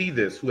who see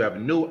this who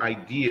have no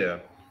idea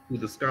who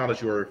the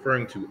scholars you are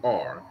referring to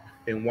are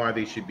and why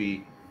they should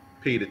be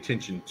paid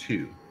attention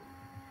to.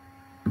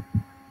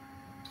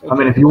 Okay. I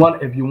mean, if you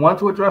want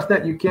to address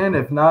that, you can.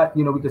 If not,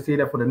 we can say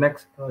that for the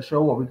next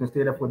show, or we can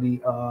stay there for the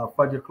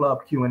Fajr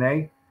Club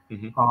Q&A.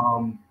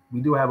 Mm-hmm. We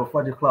do have a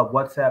Fajr Club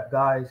WhatsApp,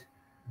 guys.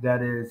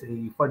 That is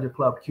a Fajr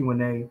Club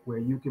Q&A where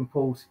you can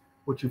post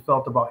what you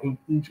felt about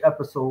each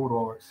episode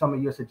or some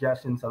of your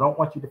suggestions. I don't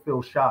want you to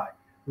feel shy.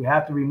 We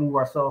have to remove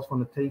ourselves from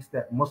the taste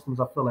that Muslims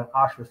are feeling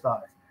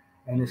ostracized,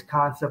 and this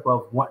concept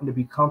of wanting to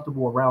be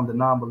comfortable around the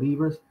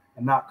non-believers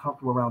and not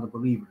comfortable around the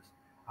believers.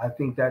 I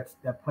think that's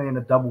playing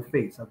a double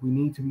face. Like, we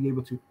need to be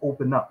able to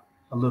open up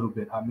a little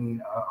bit. I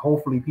mean,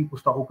 hopefully people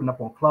start opening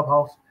up on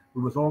Clubhouse.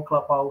 We was on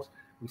Clubhouse.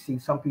 We see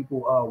some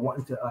people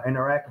wanting to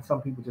interact, and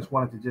some people just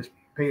wanted to just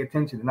pay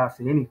attention and not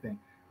say anything.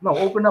 No,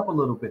 open up a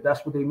little bit.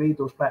 That's what they made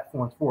those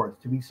platforms for, is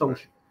to be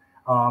social.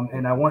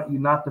 And I want you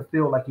not to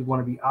feel like you're going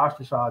to be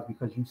ostracized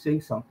because you say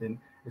something.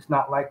 It's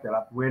not like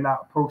that. We're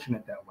not approaching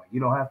it that way. You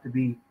don't have to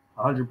be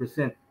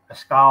 100% a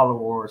scholar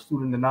or a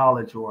student of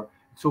knowledge or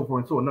so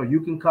forth and so on. No, you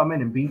can come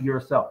in and be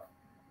yourself.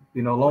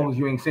 As long as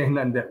you ain't saying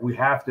nothing that we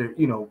have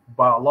to,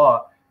 by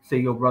law, say,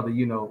 yo, brother,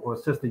 or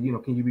sister,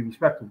 can you be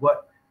respectful?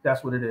 But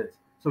that's what it is.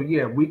 So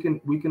yeah, we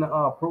can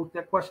approach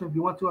that question if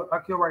you want to,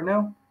 Aqil, right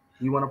now.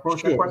 You want to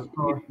approach that question?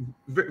 Or?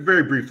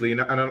 Very briefly,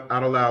 and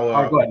I'd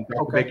allow Dr.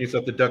 Baker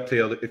yourself to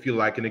ducktail if you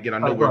like. And again, I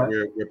know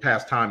we're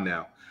past time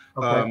now.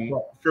 Okay,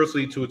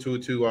 firstly,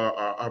 to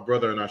our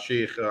brother and our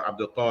Sheikh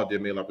Abdul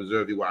Qadir, may Allah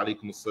preserve you. Wa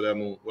alaikum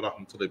assalamu wa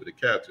rahmatullahi wa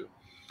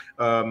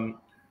barakatuh.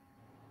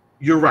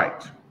 You're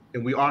right,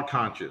 and we are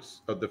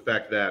conscious of the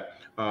fact that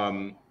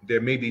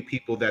there may be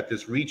people that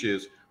this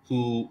reaches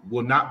who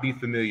will not be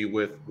familiar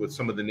with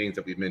some of the names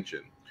that we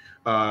mentioned.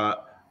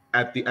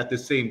 At the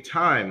same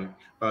time,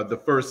 the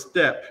first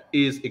step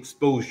is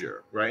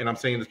exposure, right? And I'm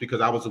saying this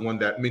because I was the one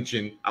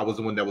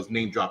that was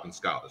name dropping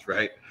scholars,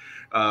 right?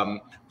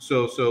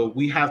 So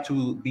we have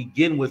to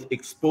begin with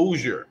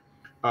exposure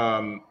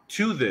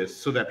to this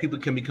so that people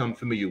can become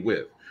familiar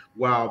with.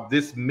 While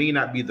this may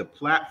not be the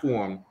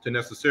platform to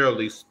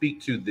necessarily speak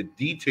to the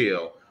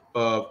detail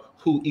of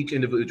who each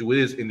individual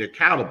is in their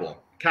caliber.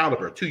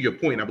 To your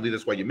point, I believe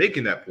that's why you're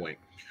making that point.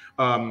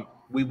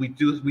 We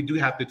do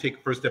have to take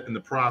a first step in the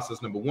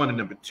process, number one, and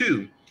number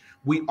two,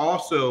 we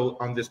also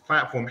on this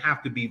platform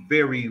have to be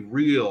very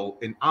real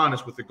and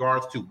honest with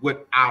regards to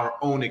what our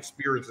own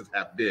experiences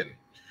have been.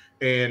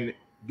 And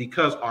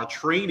because our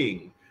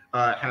training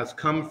has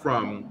come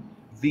from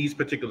these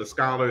particular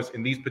scholars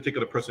and these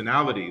particular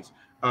personalities,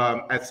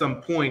 at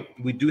some point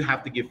we do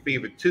have to give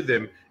favor to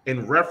them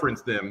and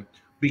reference them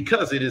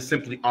because it is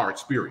simply our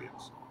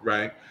experience,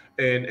 right?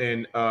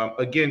 And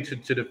again,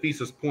 to the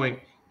thesis point,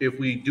 if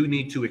we do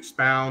need to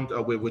expound,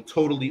 we're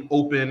totally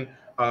open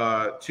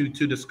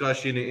to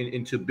discussion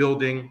and to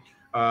building.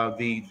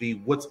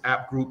 The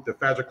WhatsApp group, the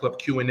Fajr Club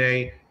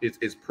Q&A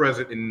is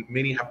present, and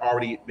many have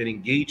already been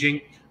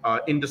engaging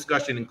in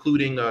discussion,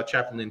 including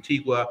Chaplain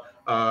Antigua,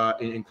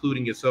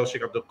 including yourself,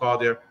 Sheikh Abdul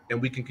Qadir,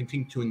 and we can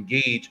continue to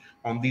engage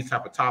on these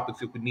type of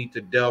topics if we need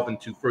to delve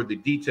into further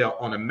detail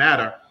on a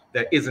matter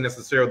that isn't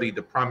necessarily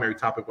the primary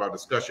topic of our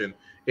discussion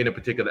in a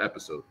particular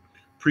episode.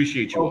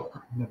 Appreciate you all.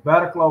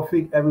 Barakallahu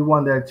feek,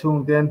 everyone that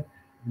tuned in.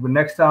 But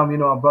next time,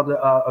 our brother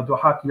Abdul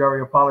Haq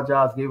already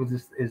apologized, gave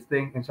us his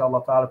thing,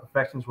 inshallah ta'ala,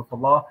 perfections with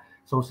Allah.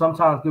 So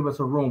sometimes give us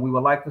a room. We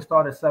would like to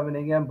start at 7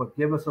 a.m., but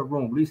give us a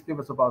room. At least give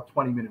us about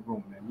 20-minute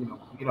room, man.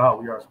 You know how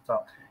we are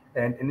sometimes.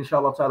 And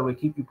inshallah ta'ala, we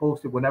keep you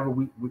posted whenever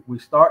we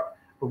start.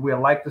 But we'd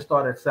like to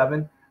start at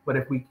 7. But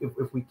if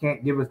we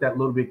can't, give us that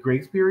little bit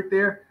grace period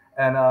there.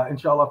 And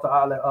inshallah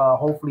ta'ala,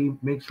 hopefully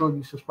make sure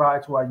you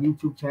subscribe to our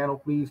YouTube channel,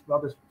 please.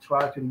 Brothers,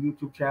 subscribe to the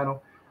YouTube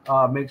channel.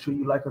 Make sure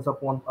you like us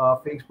up on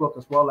Facebook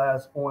as well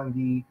as on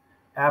the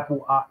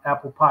Apple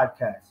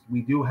Podcasts.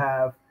 We do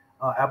have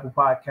Apple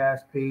Podcast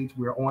page.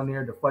 We're on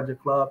there, the Fajr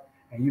Club,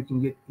 and you can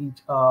get each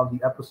of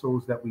the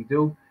episodes that we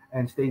do.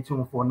 And stay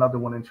tuned for another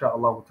one,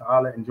 inshallah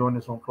ta'ala, and join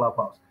us on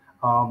Clubhouse.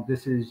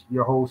 This is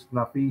your host,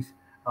 Nafis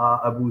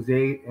Abu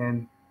Zaid,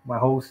 and my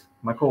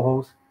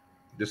co-host.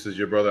 This is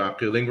your brother,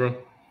 Aqil Ingram.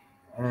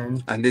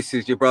 And this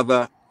is your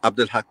brother,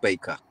 Abdul Haq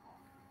Baker.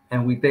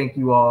 And we thank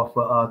you all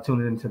for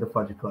tuning into the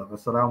Fajr Club.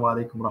 Assalamu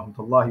alaikum wa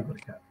rahmatullahi wa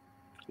barakatuh.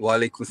 Wa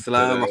alaikum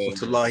salam wa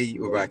rahmatullahi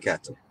wa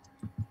barakatuh.